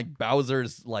like you're in like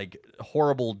Bowser's like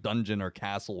horrible dungeon or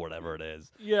castle, whatever it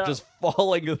is. Yeah. Just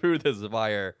falling through this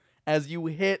fire as you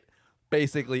hit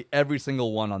basically every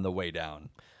single one on the way down.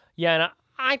 Yeah, and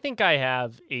I think I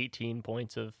have 18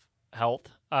 points of health.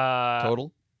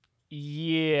 Total?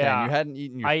 Yeah. And you hadn't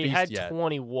eaten your I feast had yet.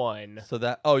 21.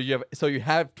 So you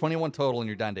have 21 total and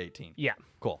you're down to 18. Yeah.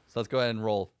 Cool. So let's go ahead and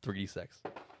roll 3d6.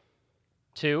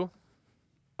 2.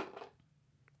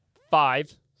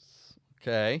 5.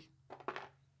 Okay.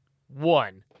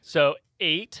 1. So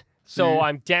 8. So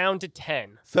I'm down to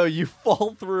 10. So you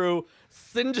fall through,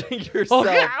 singeing yourself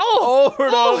Okay. Oh. over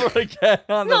and over again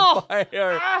on No. the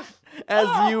fire Ah.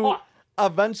 as you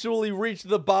eventually reach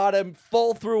the bottom,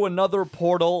 fall through another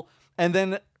portal, and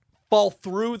then fall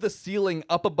through the ceiling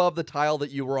up above the tile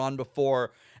that you were on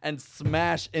before and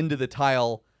smash into the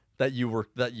tile that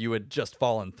you had just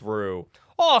fallen through.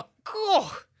 Oh,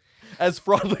 God. As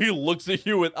Fraudley looks at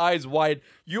you with eyes wide,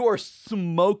 you are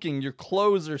smoking. Your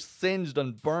clothes are singed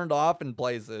and burned off in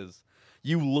places.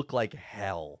 You look like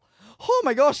hell. Oh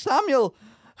my gosh, Samuel!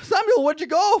 Samuel, where'd you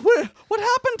go? What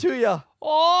happened to you?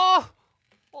 Oh!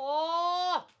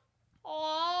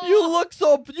 You look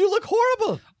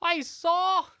horrible. I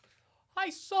saw.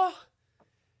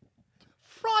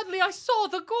 Fraudly, I saw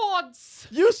the gods.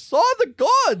 You saw the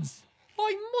gods.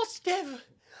 I must have.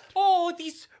 Oh,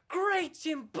 these great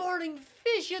and burning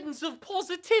visions of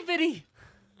positivity.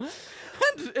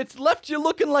 And it's left you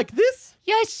looking like this?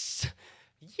 Yes.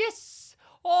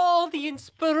 All the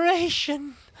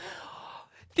inspiration.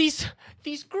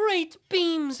 These great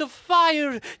beams of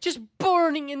fire just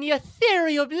burning in the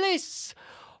ethereal bliss.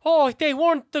 Oh, if they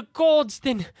weren't the gods,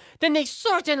 then they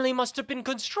certainly must have been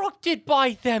constructed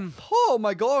by them. Oh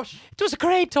my gosh. It was a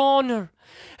great honor,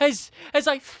 as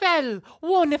I fell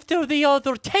one after the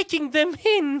other, taking them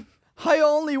in. I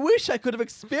only wish I could have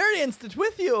experienced it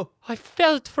with you. I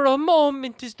felt for a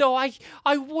moment as though I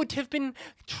would have been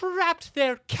trapped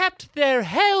there, kept there,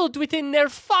 held within their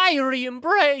fiery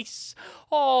embrace.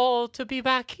 Oh, to be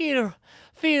back here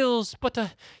feels but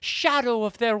a shadow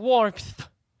of their warmth.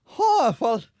 Oh,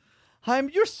 well,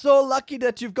 you're so lucky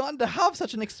that you've gotten to have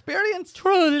such an experience.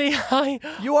 Truly,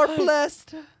 You are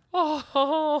blessed.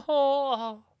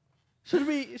 Oh. Should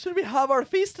we have our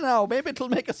feast now? Maybe it'll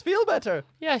make us feel better.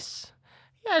 Yes,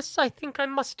 I think I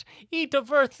must eat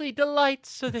of earthly delights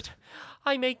so that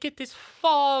I may get this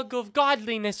fog of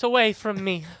godliness away from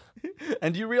me.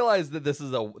 And you realize that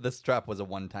this trap was a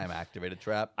one-time activated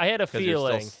trap? I had a 'Cause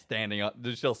feeling.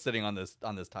 You're still sitting on this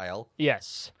tile.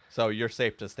 Yes. So you're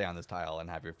safe to stay on this tile and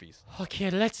have your feast. Okay,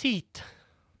 let's eat.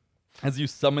 As you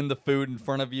summon the food in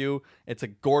front of you, it's a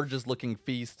gorgeous looking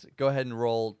feast. Go ahead and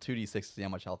roll 2d6 to see how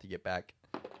much health you get back.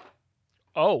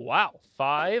 Oh, wow.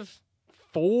 5,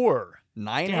 4.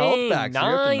 9 Dang, health back. So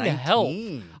you're up to 9 health.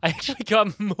 19. I actually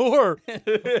got more.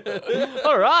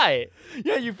 All right.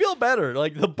 Yeah, you feel better.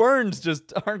 Like the burns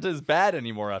just aren't as bad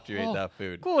anymore after you ate that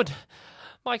food. Good.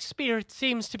 My spirit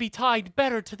seems to be tied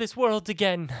better to this world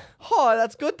again. Oh,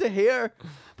 that's good to hear.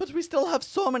 But we still have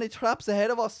so many traps ahead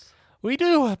of us. We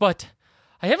do, but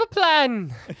I have a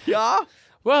plan. Yeah?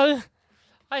 Well,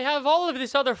 I have all of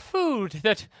this other food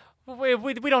that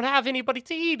we don't have anybody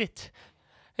to eat it.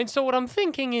 And so what I'm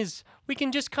thinking is we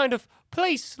can just kind of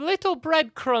place little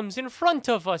breadcrumbs in front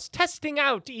of us, testing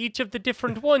out each of the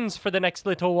different ones for the next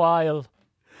little while.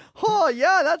 Oh,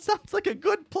 yeah, that sounds like a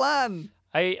good plan.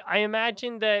 I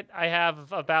imagine that I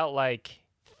have about like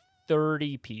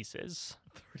 30 pieces.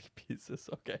 30 pieces.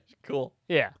 Okay, cool.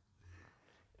 Yeah.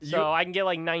 So You- I can get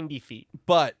like 90 feet.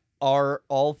 But are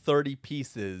all 30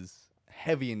 pieces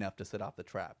heavy enough to set off the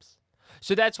traps?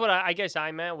 So that's what I guess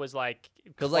I meant was like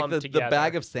Because like clumped the together.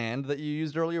 bag of sand that you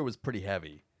used earlier was pretty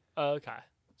heavy. Okay.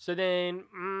 So then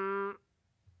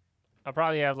I'll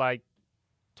probably have like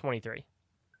 23.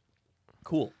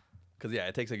 Cool. Because yeah,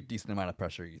 it takes a decent amount of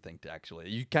pressure, you think, to actually.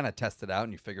 You kind of test it out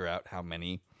and you figure out how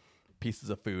many pieces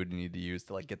of food you need to use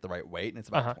to like get the right weight, and it's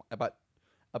about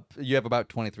you have about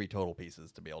 23 total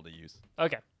pieces to be able to use.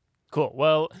 Okay. Cool.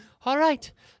 Well, all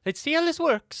right. Let's see how this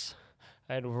works.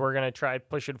 And we're going to try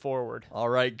pushing forward. All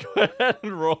right, go ahead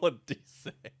and roll a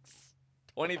d6.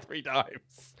 23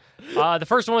 times. The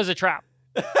first one was a trap.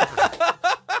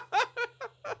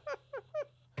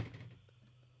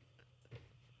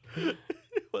 It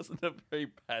wasn't a very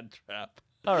bad trap.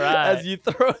 All right. As you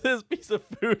throw this piece of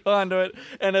food onto it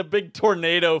and a big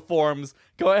tornado forms,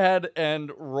 go ahead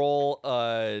and roll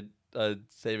a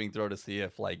saving throw to see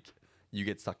if like you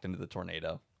get sucked into the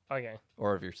tornado Okay.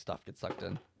 or if your stuff gets sucked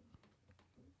in.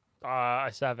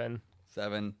 7.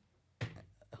 7.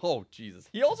 Oh, Jesus.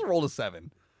 He also rolled a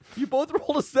 7. You both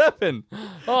rolled a 7.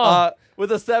 Oh.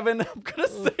 With a 7, I'm going to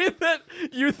say that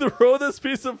you throw this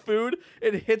piece of food,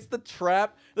 it hits the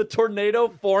trap, the tornado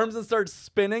forms and starts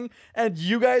spinning, and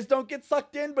you guys don't get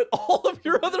sucked in, but all of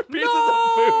your other pieces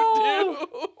of food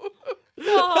do.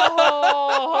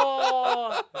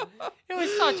 No! It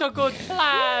was such a good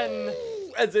plan.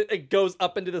 As it goes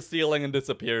up into the ceiling and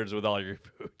disappears with all your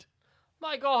food.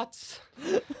 My God.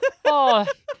 Oh,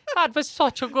 that was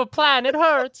such a good plan. It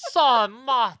hurts so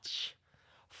much.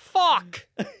 Fuck.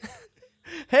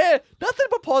 Hey, nothing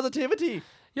but positivity.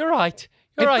 You're right.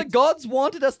 You're If right. the gods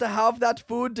wanted us to have that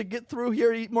food to get through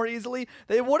here more easily,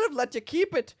 they would have let you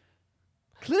keep it.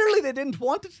 Clearly, they didn't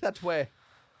want it that way.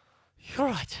 You're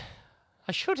right.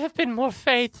 I should have been more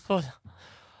faithful.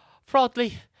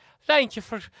 Fraudly, thank you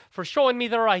for showing me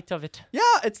the right of it.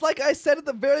 Yeah, it's like I said at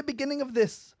the very beginning of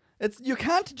this. You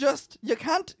can't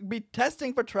be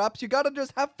testing for traps. You gotta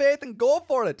just have faith and go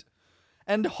for it.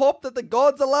 And hope that the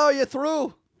gods allow you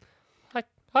through.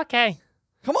 Okay.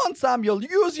 Come on, Samuel,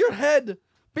 use your head.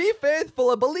 Be faithful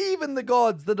and believe in the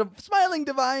gods, the smiling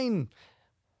divine.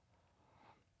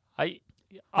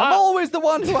 I'm always the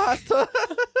one who has to.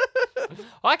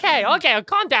 Okay,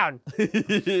 calm down.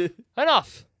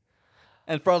 Enough.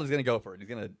 And Frodley's gonna go for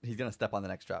it. He's gonna step on the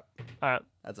next trap. All right.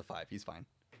 That's a 5. He's fine.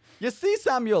 You see,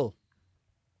 Samuel,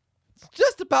 it's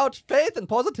just about faith and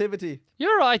positivity.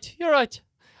 You're right.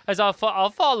 As I'll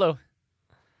follow.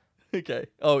 Okay.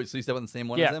 Oh, so you step on the same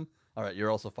one Yeah. as him? All right,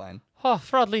 you're also fine. Oh,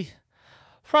 Frodley,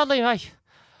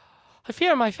 I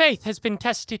fear my faith has been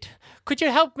tested. Could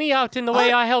you help me out in the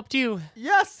way I helped you?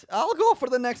 Yes, I'll go for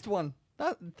the next one.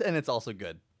 And it's also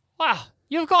good. Wow,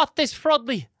 you've got this,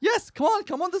 Frodley. Yes,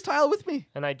 come on this tile with me.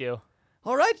 And I do.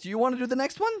 All right, do you want to do the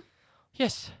next one?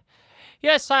 Yes,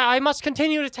 I must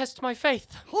continue to test my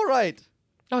faith. All right.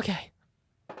 Okay.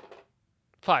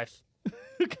 5.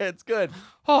 Okay, it's good.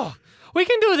 Oh, we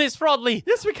can do this, Frodley.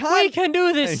 Yes, we can. We can do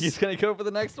And this. he's gonna go for the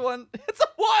next one. It's a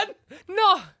 1.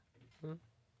 No.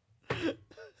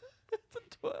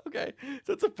 Okay,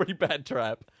 so it's a pretty bad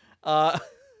trap.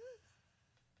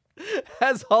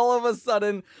 As all of a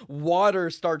sudden water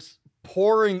starts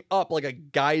pouring up like a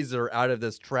geyser out of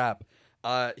this trap,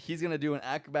 he's gonna do an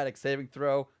acrobatic saving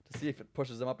throw to see if it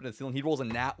pushes him up into the ceiling. He rolls a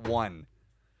nat 1.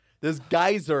 This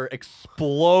geyser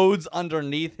explodes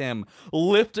underneath him,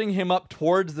 lifting him up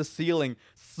towards the ceiling,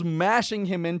 smashing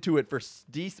him into it for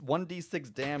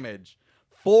 1d6 damage.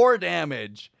 4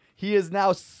 damage. He is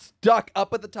now stuck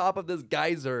up at the top of this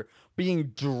geyser,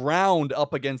 being drowned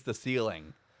up against the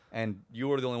ceiling. And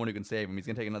you are the only one who can save him. He's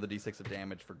going to take another d6 of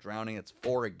damage for drowning. It's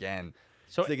 4 again.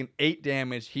 So he's taking 8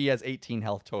 damage. He has 18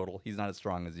 health total. He's not as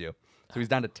strong as you. So he's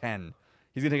down to 10.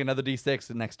 He's going to take another d6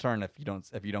 the next turn if you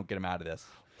don't get him out of this.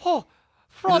 Oh,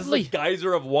 This is Frodley. a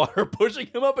geyser of water pushing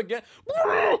him up again.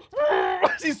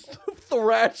 He's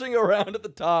thrashing around at the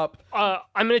top. I'm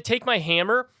gonna take my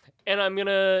hammer and I'm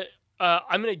gonna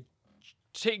make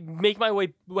my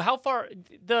way. How far?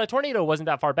 The tornado wasn't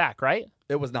that far back, right?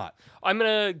 It was not. I'm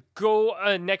gonna go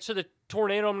next to the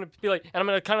tornado. I'm gonna be like, and I'm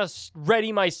gonna kind of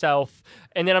ready myself,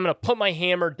 and then I'm gonna put my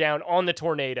hammer down on the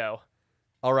tornado.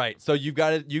 All right, so you've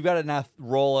got to now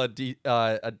roll an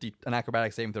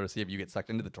acrobatic saving throw to see if you get sucked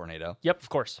into the tornado. Yep, of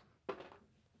course.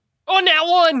 Oh, nat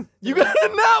 1! You got a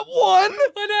nat 1.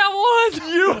 A nat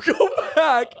 1! You go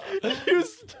back. You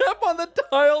step on the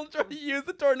tile, try to use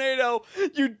the tornado.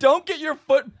 You don't get your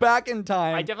foot back in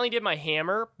time. I definitely did my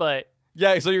hammer, but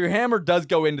Yeah, so your hammer does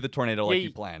go into the tornado like Yeah,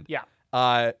 you planned. yeah.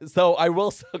 So I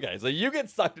will. Okay, so you get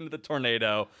sucked into the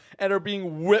tornado and are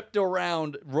being whipped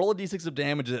around. Roll a d6 of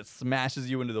damage that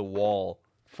smashes you into the wall.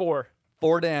 4.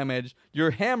 4 damage.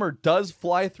 Your hammer does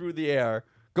fly through the air.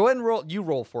 Go ahead and roll. You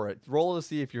roll for it. Roll to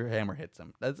see if your hammer hits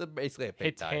him. That's basically a fake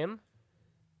Hits die. him?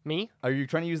 Me? Are you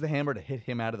trying to use the hammer to hit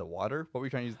him out of the water? What were you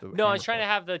trying to use the? No, I hammer was trying for? to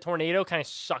have the tornado kind of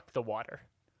suck the water.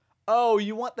 Oh,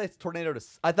 you want the tornado to?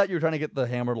 I thought you were trying to get the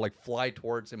hammer to like fly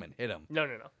towards him and hit him. No.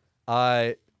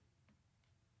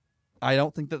 I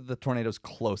don't think that the tornado's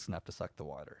close enough to suck the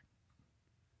water.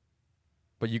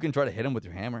 But you can try to hit him with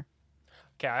your hammer.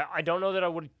 Okay, I don't know that I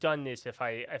would have done this if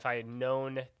I had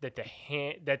known that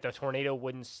the tornado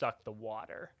wouldn't suck the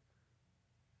water.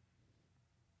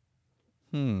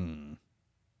 Because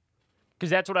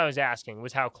that's what I was asking,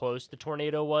 was how close the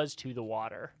tornado was to the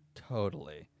water.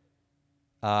 Totally.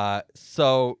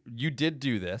 So you did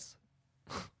do this.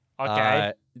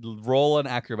 Okay. Roll an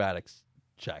acrobatics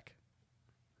check.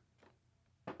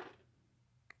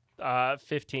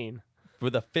 15.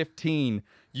 With a 15,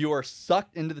 you are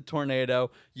sucked into the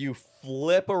tornado. You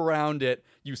flip around it.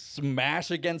 You smash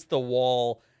against the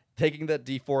wall, taking that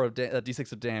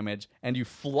d6 of damage, and you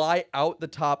fly out the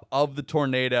top of the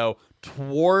tornado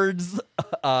towards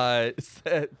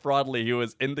Frodley, who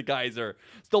is in the geyser.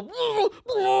 Still,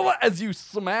 as you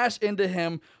smash into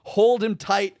him, hold him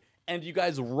tight, and you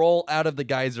guys roll out of the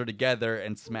geyser together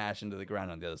and smash into the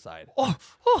ground on the other side. Oh.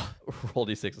 Roll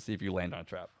d6 to see if you land on a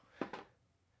trap.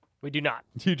 We do not.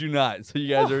 You do not. So you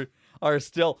guys are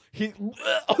still.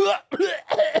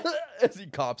 As he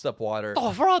coughs up water.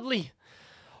 Oh, Frodley.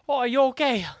 Oh, are you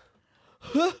okay?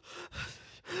 Yeah.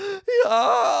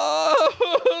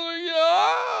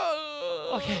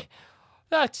 Okay.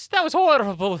 That was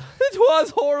horrible. It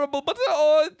was horrible, but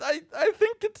I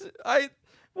think it's.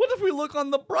 What if we look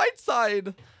on the bright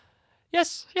side?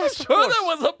 Yes, I'm of sure course. there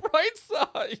was a bright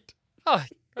side. Oh,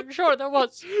 I'm sure there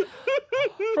was.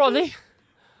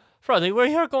 Frodley,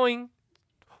 we are going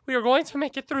to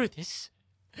make it through this.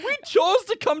 We chose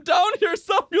to come down here,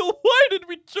 Samuel. Why did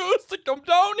we choose to come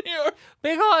down here?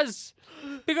 Because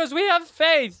we have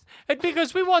faith, and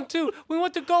because we want to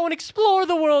go and explore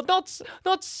the world, not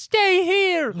stay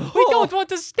here. We don't want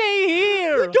to stay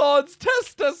here. The gods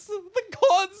test us. The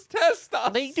gods test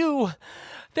us. They do.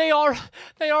 They are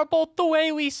both the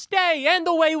way we stay and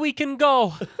the way we can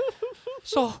go.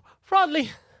 So, Frodley,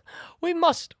 we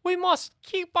must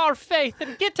keep our faith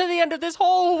and get to the end of this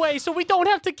hallway so we don't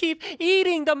have to keep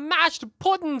eating the mashed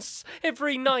puddings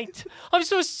every night. I'm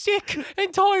so sick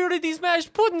and tired of these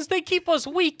mashed puddings. They keep us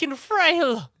weak and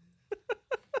frail.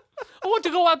 I want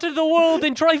to go out into the world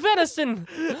and try venison.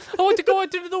 I want to go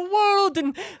out into the world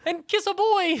and kiss a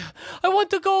boy. I want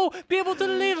to go be able to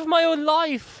live my own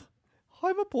life.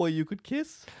 I'm a boy you could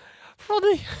kiss.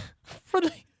 Frodley,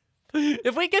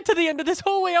 if we get to the end of this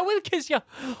hallway, I will kiss you.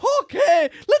 Okay,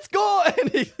 let's go. And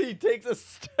he takes a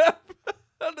step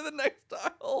onto the next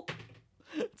tile.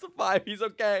 It's a 5. He's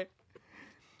okay.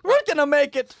 We're gonna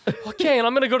make it. Okay, and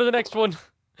I'm gonna go to the next one.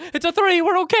 It's a 3.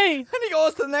 We're okay. And he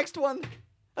goes to the next one.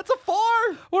 That's a 4.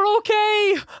 We're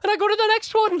okay. And I go to the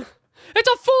next one. It's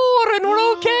a 4, and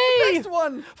we're okay. Next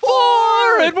one.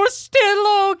 4, and we're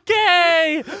still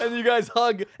okay. And you guys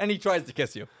hug, and he tries to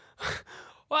kiss you.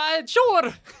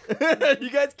 Sure. You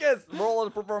guys kiss. Roll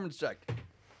a performance check.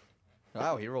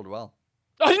 Wow, he rolled well.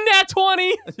 Nat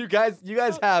 20. You guys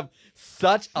have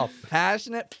such a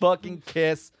passionate fucking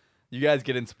kiss. You guys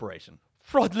get inspiration.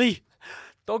 Frodley,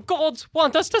 the gods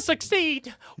want us to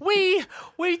succeed. We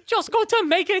just got to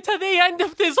make it to the end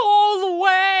of this all the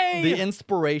way. The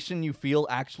inspiration you feel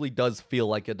actually does feel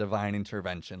like a divine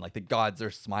intervention. Like the gods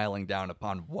are smiling down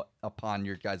upon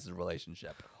your guys'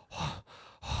 relationship.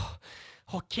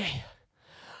 Okay.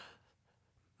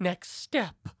 Next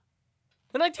step.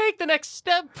 And I take the next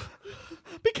step.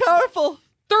 Be careful.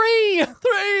 3.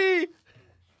 3.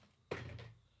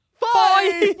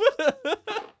 5.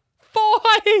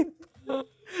 5.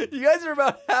 You guys are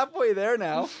about halfway there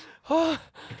now. 5.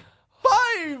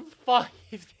 5.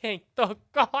 Thank the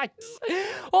gods.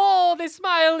 Oh, the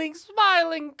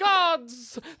smiling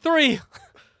gods. 3.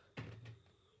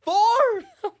 4.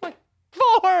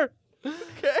 4.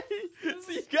 Okay.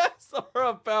 So you guys are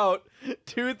about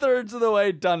 2/3 of the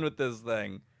way done with this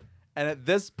thing. And at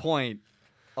this point,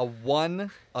 a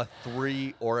 1, a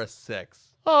 3, or a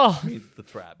 6 Oh, means it's a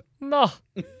trap. no.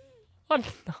 Oh, no.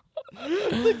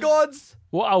 The gods.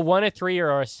 Well, a 1, a 3,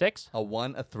 or a 6? A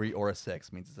 1, a 3, or a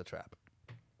 6 means it's a trap.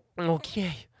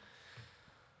 Okay.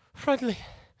 Frodley,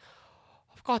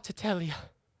 I've got to tell you.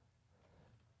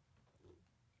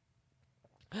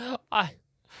 I'm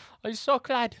so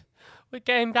glad we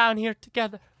came down here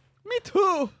together. Me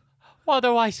too.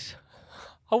 Otherwise,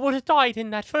 I would have died in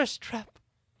that first trap.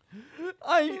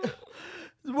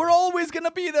 We're always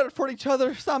gonna be there for each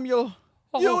other, Samuel.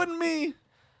 You Oh. and me.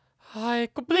 I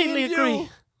completely Me and agree. you.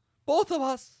 Both of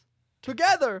us.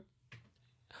 Together.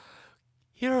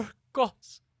 Here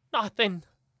goes nothing.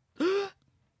 4!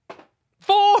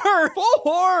 4.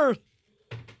 5.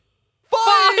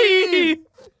 5!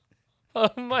 Oh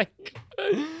my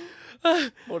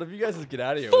god. What if you guys just get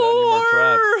out of here without any more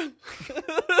 4!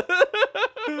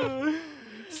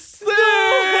 traps? 6.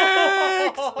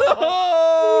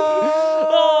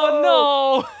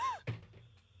 Oh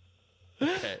no!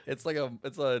 Okay, it's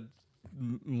a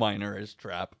minor-ish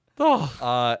trap.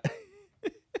 Oh,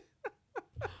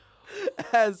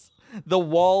 As the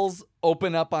walls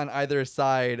open up on either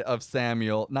side of of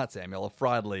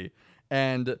Frodley,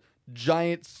 and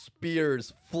giant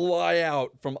spears fly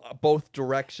out from both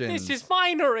directions. this is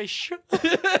minorish.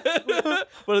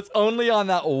 But it's only on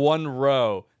that one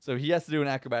row. So he has to do an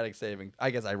acrobatic saving.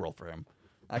 I guess I roll for him.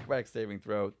 Acrobatic saving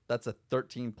throw. That's a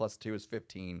 13 plus 2 is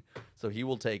 15. So he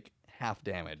will take half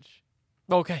damage.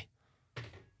 Okay.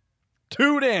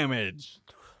 2 damage.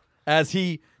 As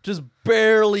he just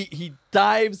barely, he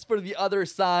dives for the other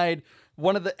side.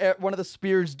 One of the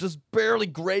spears just barely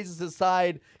grazes his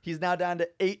side. He's now down to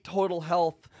 8 total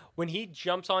health. When he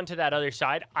jumps onto that other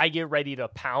side, I get ready to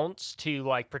pounce to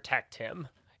like protect him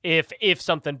if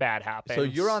something bad happens. So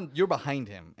you're behind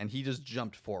him, and he just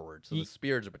jumped forward. So the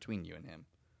spears are between you and him.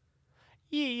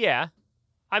 Yeah.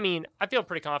 I mean, I feel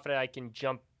pretty confident I can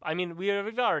jump. I mean,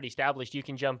 we've already established you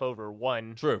can jump over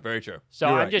 1. True, very true. So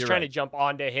You're I'm right, just you're trying right. to jump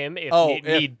onto him if if-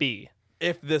 need be.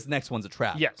 If this next one's a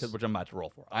trap, Yes. which I'm about to roll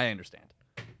for. I understand.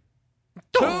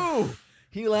 2!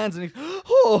 He lands and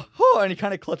and he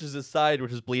kind of clutches his side,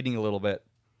 which is bleeding a little bit.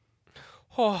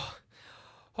 Oh,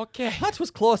 okay. That was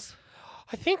close.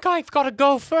 I think I've got to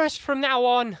go first from now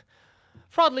on.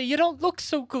 Frodley, you don't look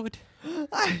so good.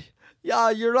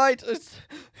 Yeah, you're right.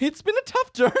 It's been a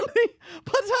tough journey,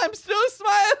 but I'm still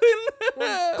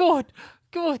smiling.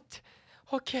 Good.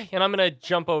 Okay, and I'm going to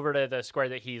jump over to the square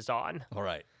that he's on. All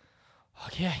right.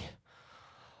 Okay.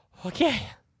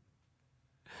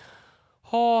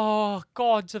 Oh,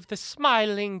 gods of the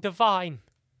smiling divine.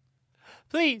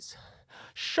 Please,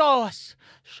 show us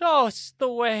the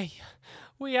way.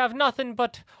 We have nothing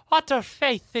but utter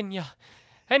faith in you,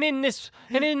 and in this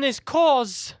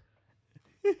cause.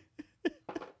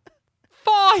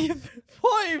 5.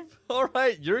 5. All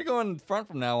right, you're going front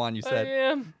from now on. You I said.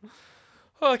 am.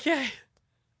 Okay.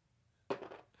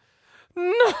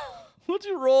 No. What'd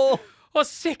you roll? A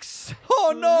 6.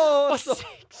 Oh no! A So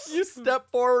 6. you step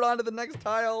forward onto the next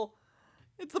tile.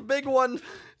 It's a big one.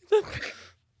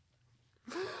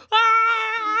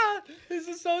 Ah! This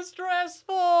is so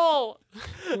stressful.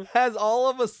 As all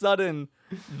of a sudden,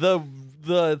 the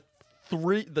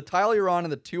tile you're on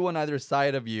and the 2 on either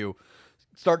side of you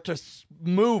start to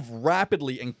move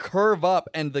rapidly and curve up,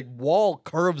 and the wall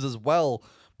curves as well,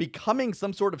 becoming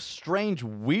some sort of strange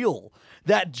wheel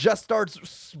that just starts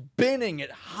spinning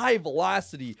at high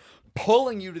velocity,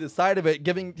 pulling you to the side of it,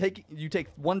 you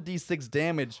take 1d6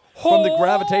 damage from the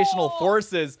gravitational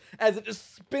forces as it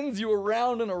just spins you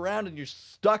around and around, and you're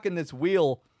stuck in this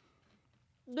wheel.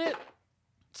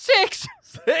 6.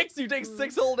 6. You take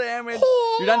 6 whole damage.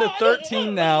 You're down to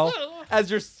 13 now.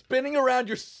 As you're spinning around,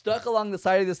 you're stuck along the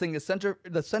side of this thing.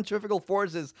 The centrifugal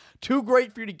force is too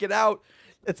great for you to get out.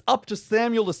 It's up to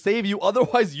Samuel to save you.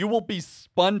 Otherwise, you will be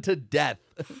spun to death.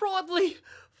 Fraudly,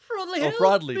 help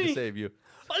Fraudly me. to save you.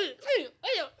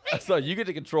 So you get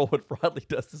to control what Fraudly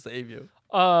does to save you.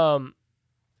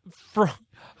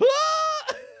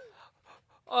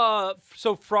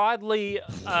 So Fraudly,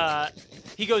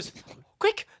 he goes,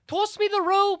 quick, toss me the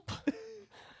rope.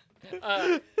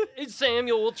 And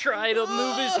Samuel will try to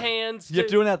move his hands. You have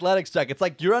to do an athletics check. It's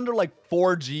like you're under like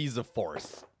 4 Gs of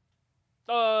force.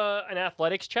 An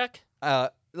athletics check?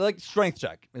 Like strength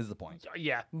check is the point.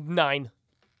 Yeah, 9.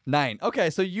 9. Okay,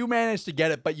 so you managed to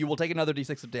get it, but you will take another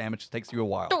d6 of damage. It takes you a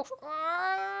while.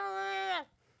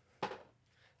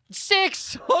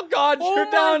 6. Oh God, you're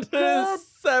my down to God.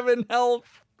 7 health.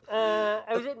 I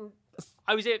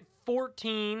was at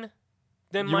 14.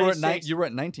 Then You were, minus at 6. you were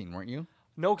at 19, weren't you?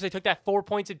 No, because I took that 4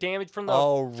 points of damage from the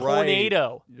Right.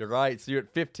 tornado. You're right. So you're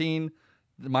at 15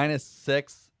 minus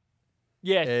 6.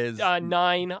 Yeah, Is-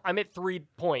 9. I'm at 3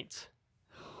 points.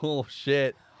 Oh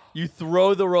shit. You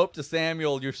throw the rope to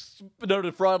Samuel. To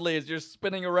Fraudly as you're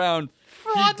spinning around.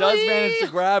 He does Fraudly! manage to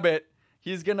grab it.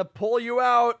 He's gonna pull you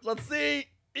out. Let's see.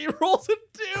 He rolls a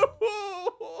 2.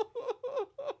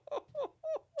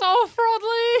 Oh,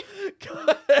 Fraudly!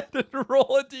 Go ahead and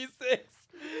roll a d6.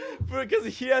 Because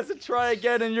he has to try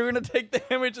again, and you're gonna take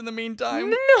damage in the meantime.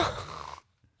 No!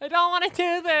 I don't want to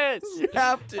do this. You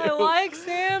have to. I like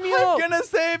Samuel. I'm gonna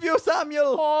save you,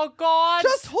 Samuel. Oh, God.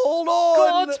 Just hold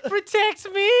on. God, protect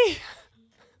me.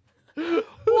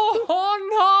 Oh,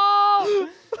 no.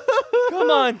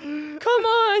 Come on. Come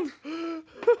on.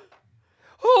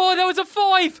 Oh, that was a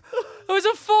 5. That was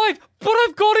a 5. But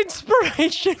I've got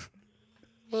inspiration.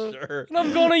 Sure. And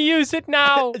I'm going to use it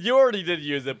now. You already did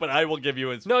use it, but I will give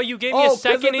you inspiration. No, you gave me a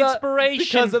second inspiration.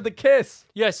 Because of the kiss.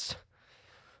 Yes.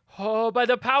 Oh, by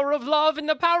the power of love and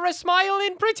the power of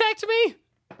smiling, protect me.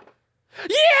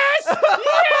 Yes!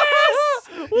 Yes!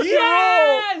 What'd you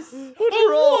Yes! roll? What'd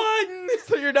you roll? 1!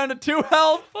 So you're down to 2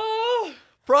 health. Oh,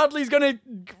 Fraudly's gonna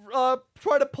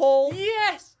try to pull.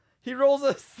 yes! He rolls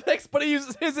a 6, but he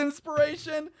uses his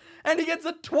inspiration, and he gets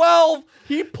a 12.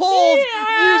 He pulls.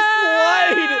 Yes! You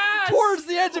slide towards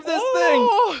the edge of this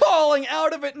Oh! thing, falling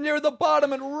out of it near the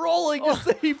bottom and rolling to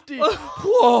safety.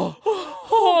 Whoa.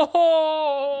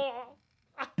 Oh.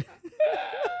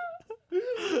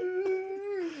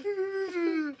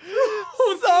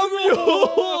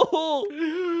 Samuel!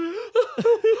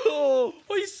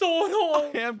 I saw it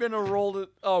all. I am gonna roll it.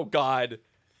 Oh God!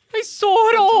 I saw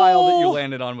it The all. tile that you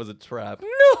landed on was a trap.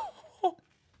 No.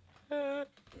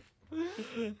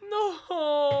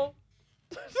 No.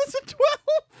 That's a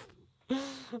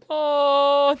 12.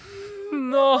 Oh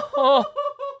no.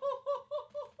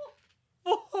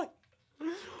 What?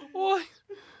 What?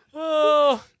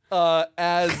 Oh.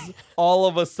 As all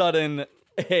of a sudden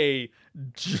a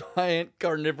giant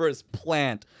carnivorous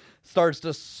plant starts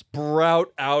to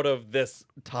sprout out of this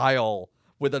tile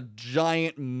with a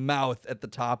giant mouth at the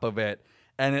top of it,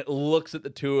 and it looks at the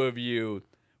two of you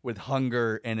with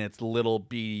hunger in its little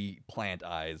beady plant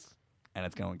eyes, and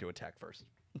it's going to attack first.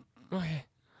 Okay.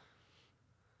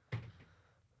 It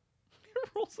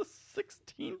rolls a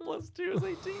 16 plus 2 is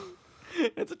 18.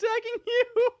 It's attacking you.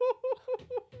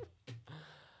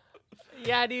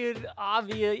 Yeah, dude.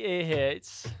 Obviously, it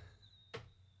hits.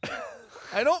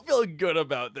 I don't feel good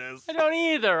about this. I don't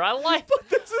either. I like.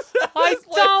 This is how I this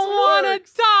don't want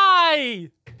works. to die.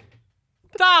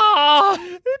 Ah!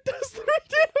 It does 3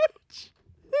 damage.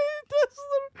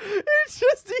 It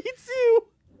just eats you.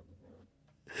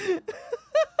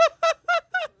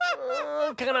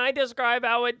 Can I describe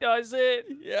how it does it?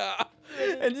 Yeah.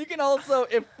 And you can also,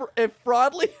 if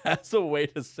Fraudly has a way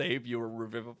to save you or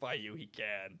revivify you, he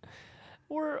can.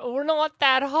 We're not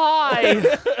that high.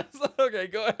 So, okay,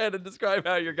 go ahead and describe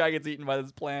how your guy gets eaten by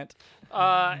this plant.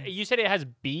 You said it has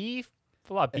beef?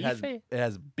 What, beef? It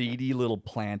has beady little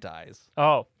plant eyes.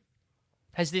 Oh.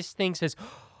 As this thing says,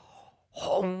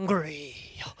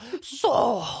 hungry,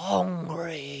 so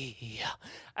hungry.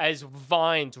 As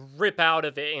vines rip out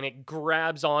of it and it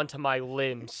grabs onto my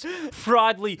limbs.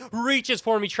 Fraudly reaches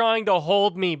for me, trying to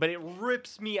hold me, but it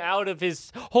rips me out of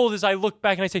his hold as I look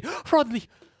back and I say, Fraudly,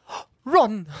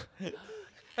 run!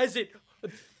 As it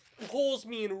pulls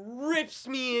me and rips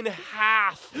me in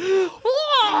half.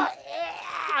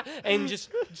 And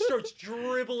just starts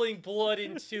dribbling blood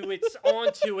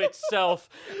onto itself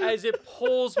as it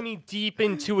pulls me deep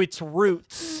into its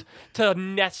roots to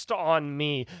nest on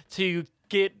me, to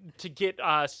get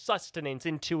sustenance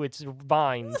into its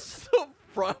vines. So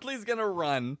Fraudly's gonna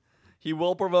run. He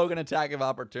will provoke an attack of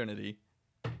opportunity.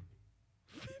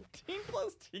 15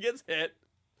 plus, he gets hit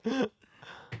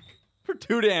for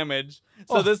 2 damage.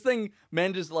 So this thing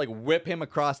manages to like whip him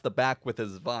across the back with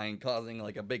his vine, causing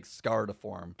like a big scar to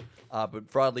form. But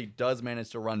Fraudly does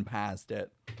manage to run past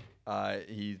it.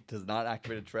 He does not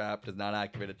activate a trap, does not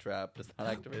activate a trap, does not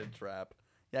activate a trap.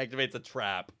 He activates a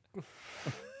trap.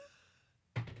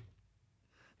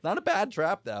 Not a bad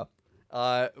trap though.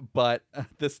 But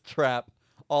this trap,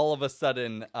 all of a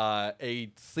sudden,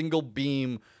 a single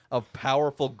beam of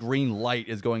powerful green light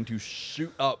is going to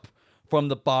shoot up from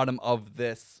the bottom of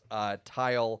this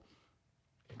tile.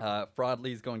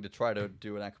 Fraudly's going to try to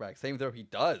do an acrobatic saving throw. He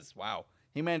does. Wow.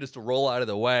 He manages to roll out of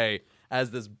the way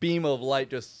as this beam of light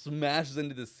just smashes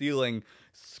into the ceiling,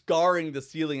 scarring the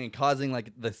ceiling and causing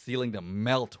like the ceiling to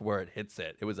melt where it hits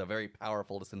it. It was a very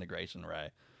powerful disintegration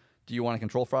ray. Do you want to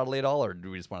control Fraudly at all, or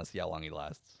do we just want to see how long he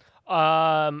lasts?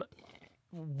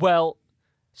 Well,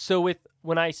 so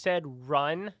when I said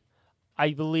run,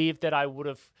 I believe that I would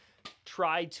have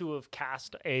tried to have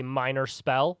cast a minor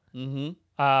spell,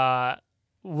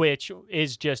 which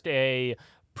is just a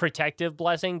protective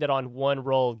blessing that on one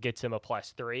roll gets him a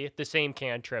 +3. The same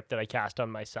cantrip that I cast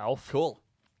on myself. Cool.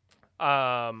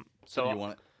 So do you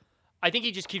want it? I think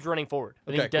he just keeps running forward.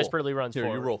 I think Okay, he desperately runs Here,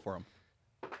 forward. you roll for him.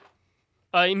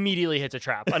 Immediately hits a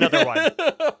trap. Another one.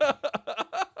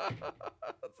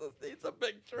 It's a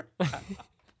big trap.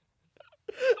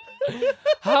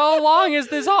 How long is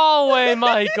this hallway,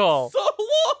 Michael? So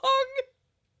long.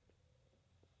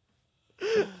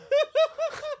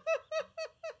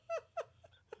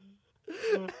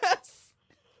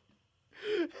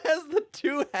 as the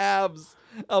 2 halves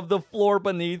of the floor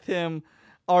beneath him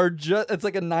are it's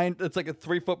like a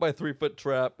 3 foot by 3 foot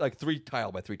trap, like 3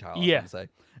 tile by 3 tile. Yeah. I was gonna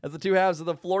say. As the 2 halves of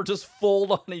the floor just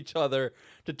fold on each other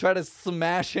to try to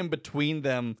smash him between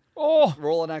them. Oh,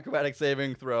 Roll an acrobatic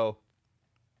saving throw.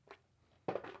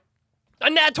 a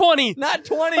nat 20. Nat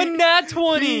 20. A nat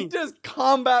 20. He just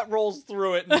combat rolls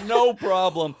through it, no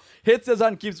problem. Hits as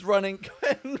on, keeps running. Go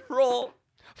ahead and roll.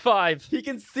 5. He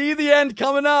can see the end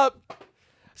coming up.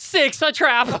 6, a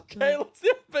trap. Okay, let's see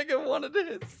how big of one it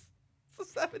is.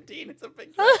 It's a 17. It's a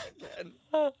big trap again.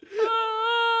 Oh,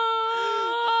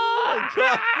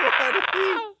 God, buddy.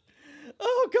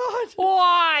 Oh, God.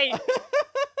 Why?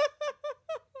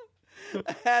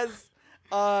 As,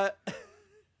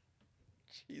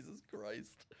 Jesus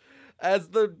Christ. As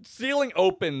the ceiling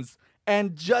opens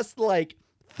and just like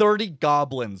 30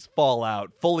 goblins fall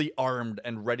out, fully armed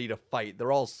and ready to fight.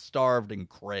 They're all starved and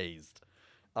crazed.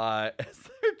 As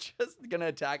they're just gonna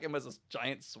attack him as a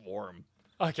giant swarm.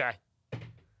 Okay.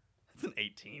 It's an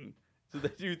 18. So they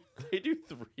do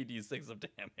 3d6 of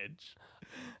damage.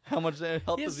 How much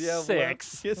health He does has he have 6.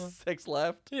 left? He has 6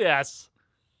 left. Yes.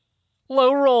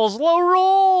 Low rolls. Low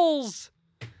rolls.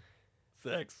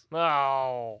 6.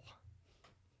 Oh.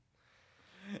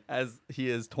 As he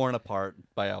is torn apart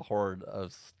by a horde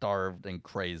of starved and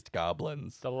crazed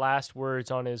goblins. The last words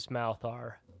on his mouth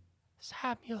are,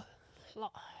 Samuel.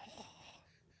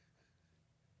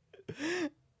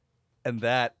 And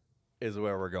that is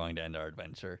where we're going to end our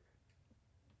adventure.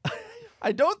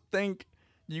 I don't think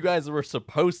you guys were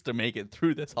supposed to make it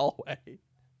through this hallway.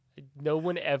 No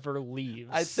one ever leaves.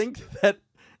 I think that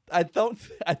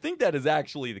is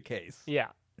actually the case. Yeah.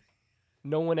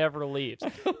 No one ever leaves.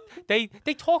 they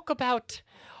talk about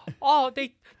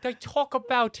they talk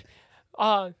about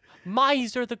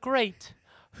Miser the Great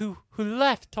who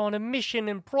left on a mission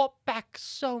and brought back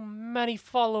so many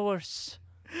followers.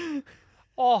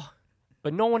 Oh,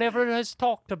 but no one ever has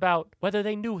talked about whether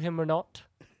they knew him or not.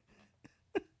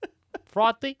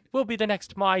 Fraudly, we'll be the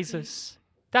next Misers.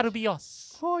 That'll be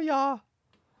us. Oh yeah.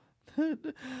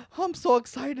 I'm so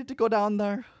excited to go down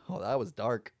there. Oh, that was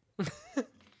dark.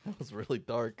 That was really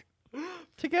dark.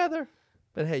 Together.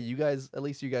 But hey, you guys, at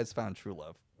least you guys found true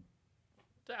love.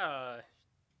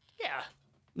 Yeah.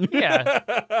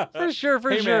 Yeah. For sure,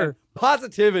 for Hey, sure. man,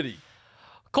 positivity.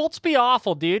 Colts be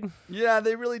awful, dude. Yeah,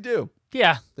 they really do.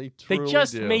 Yeah. They They truly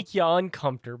just do. make you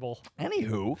uncomfortable.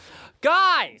 Anywho,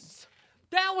 Guys,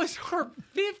 that was our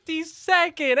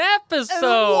 52nd and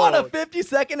episode. what a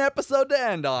 50-second episode to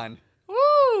end on.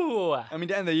 Woo! I mean,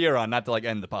 to end the year on, not to like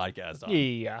end the podcast on.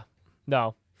 Yeah.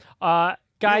 No. Guys,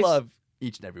 we love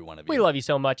each and every one of you. we love you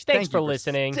so much. Thanks Thank for you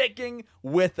listening. sticking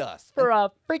with us. For a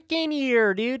freaking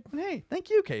year, dude. And hey, thank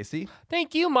you, Casey.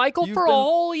 Thank you, Michael, You've for a been-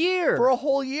 whole year. For a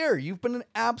whole year, you've been an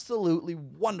absolutely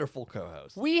wonderful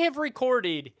co-host. We have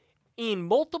recorded in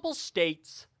multiple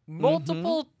states,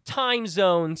 multiple time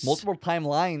zones, Multiple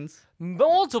timelines.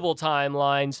 multiple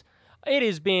timelines. It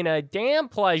has been a damn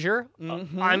pleasure.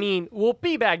 I mean, we'll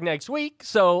be back next week,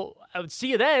 so I would see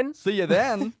you then. See you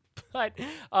then. But you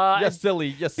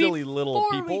silly little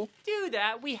before people. we do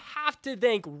that, we have to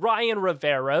thank Ryan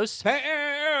Riveros. Thank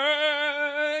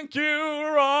you,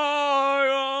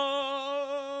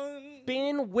 Ryan.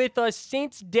 Been with us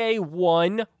since day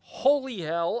one. Holy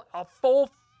hell, a full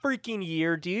freaking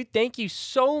year, dude. Thank you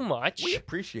so much. We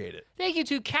appreciate it. Thank you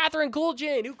to Catherine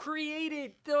Kuljan, who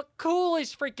created the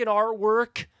coolest freaking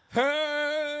artwork.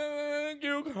 Thank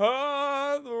you,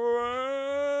 Catherine.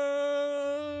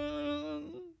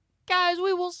 Guys,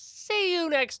 we will see you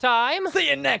next time. See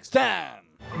you next time.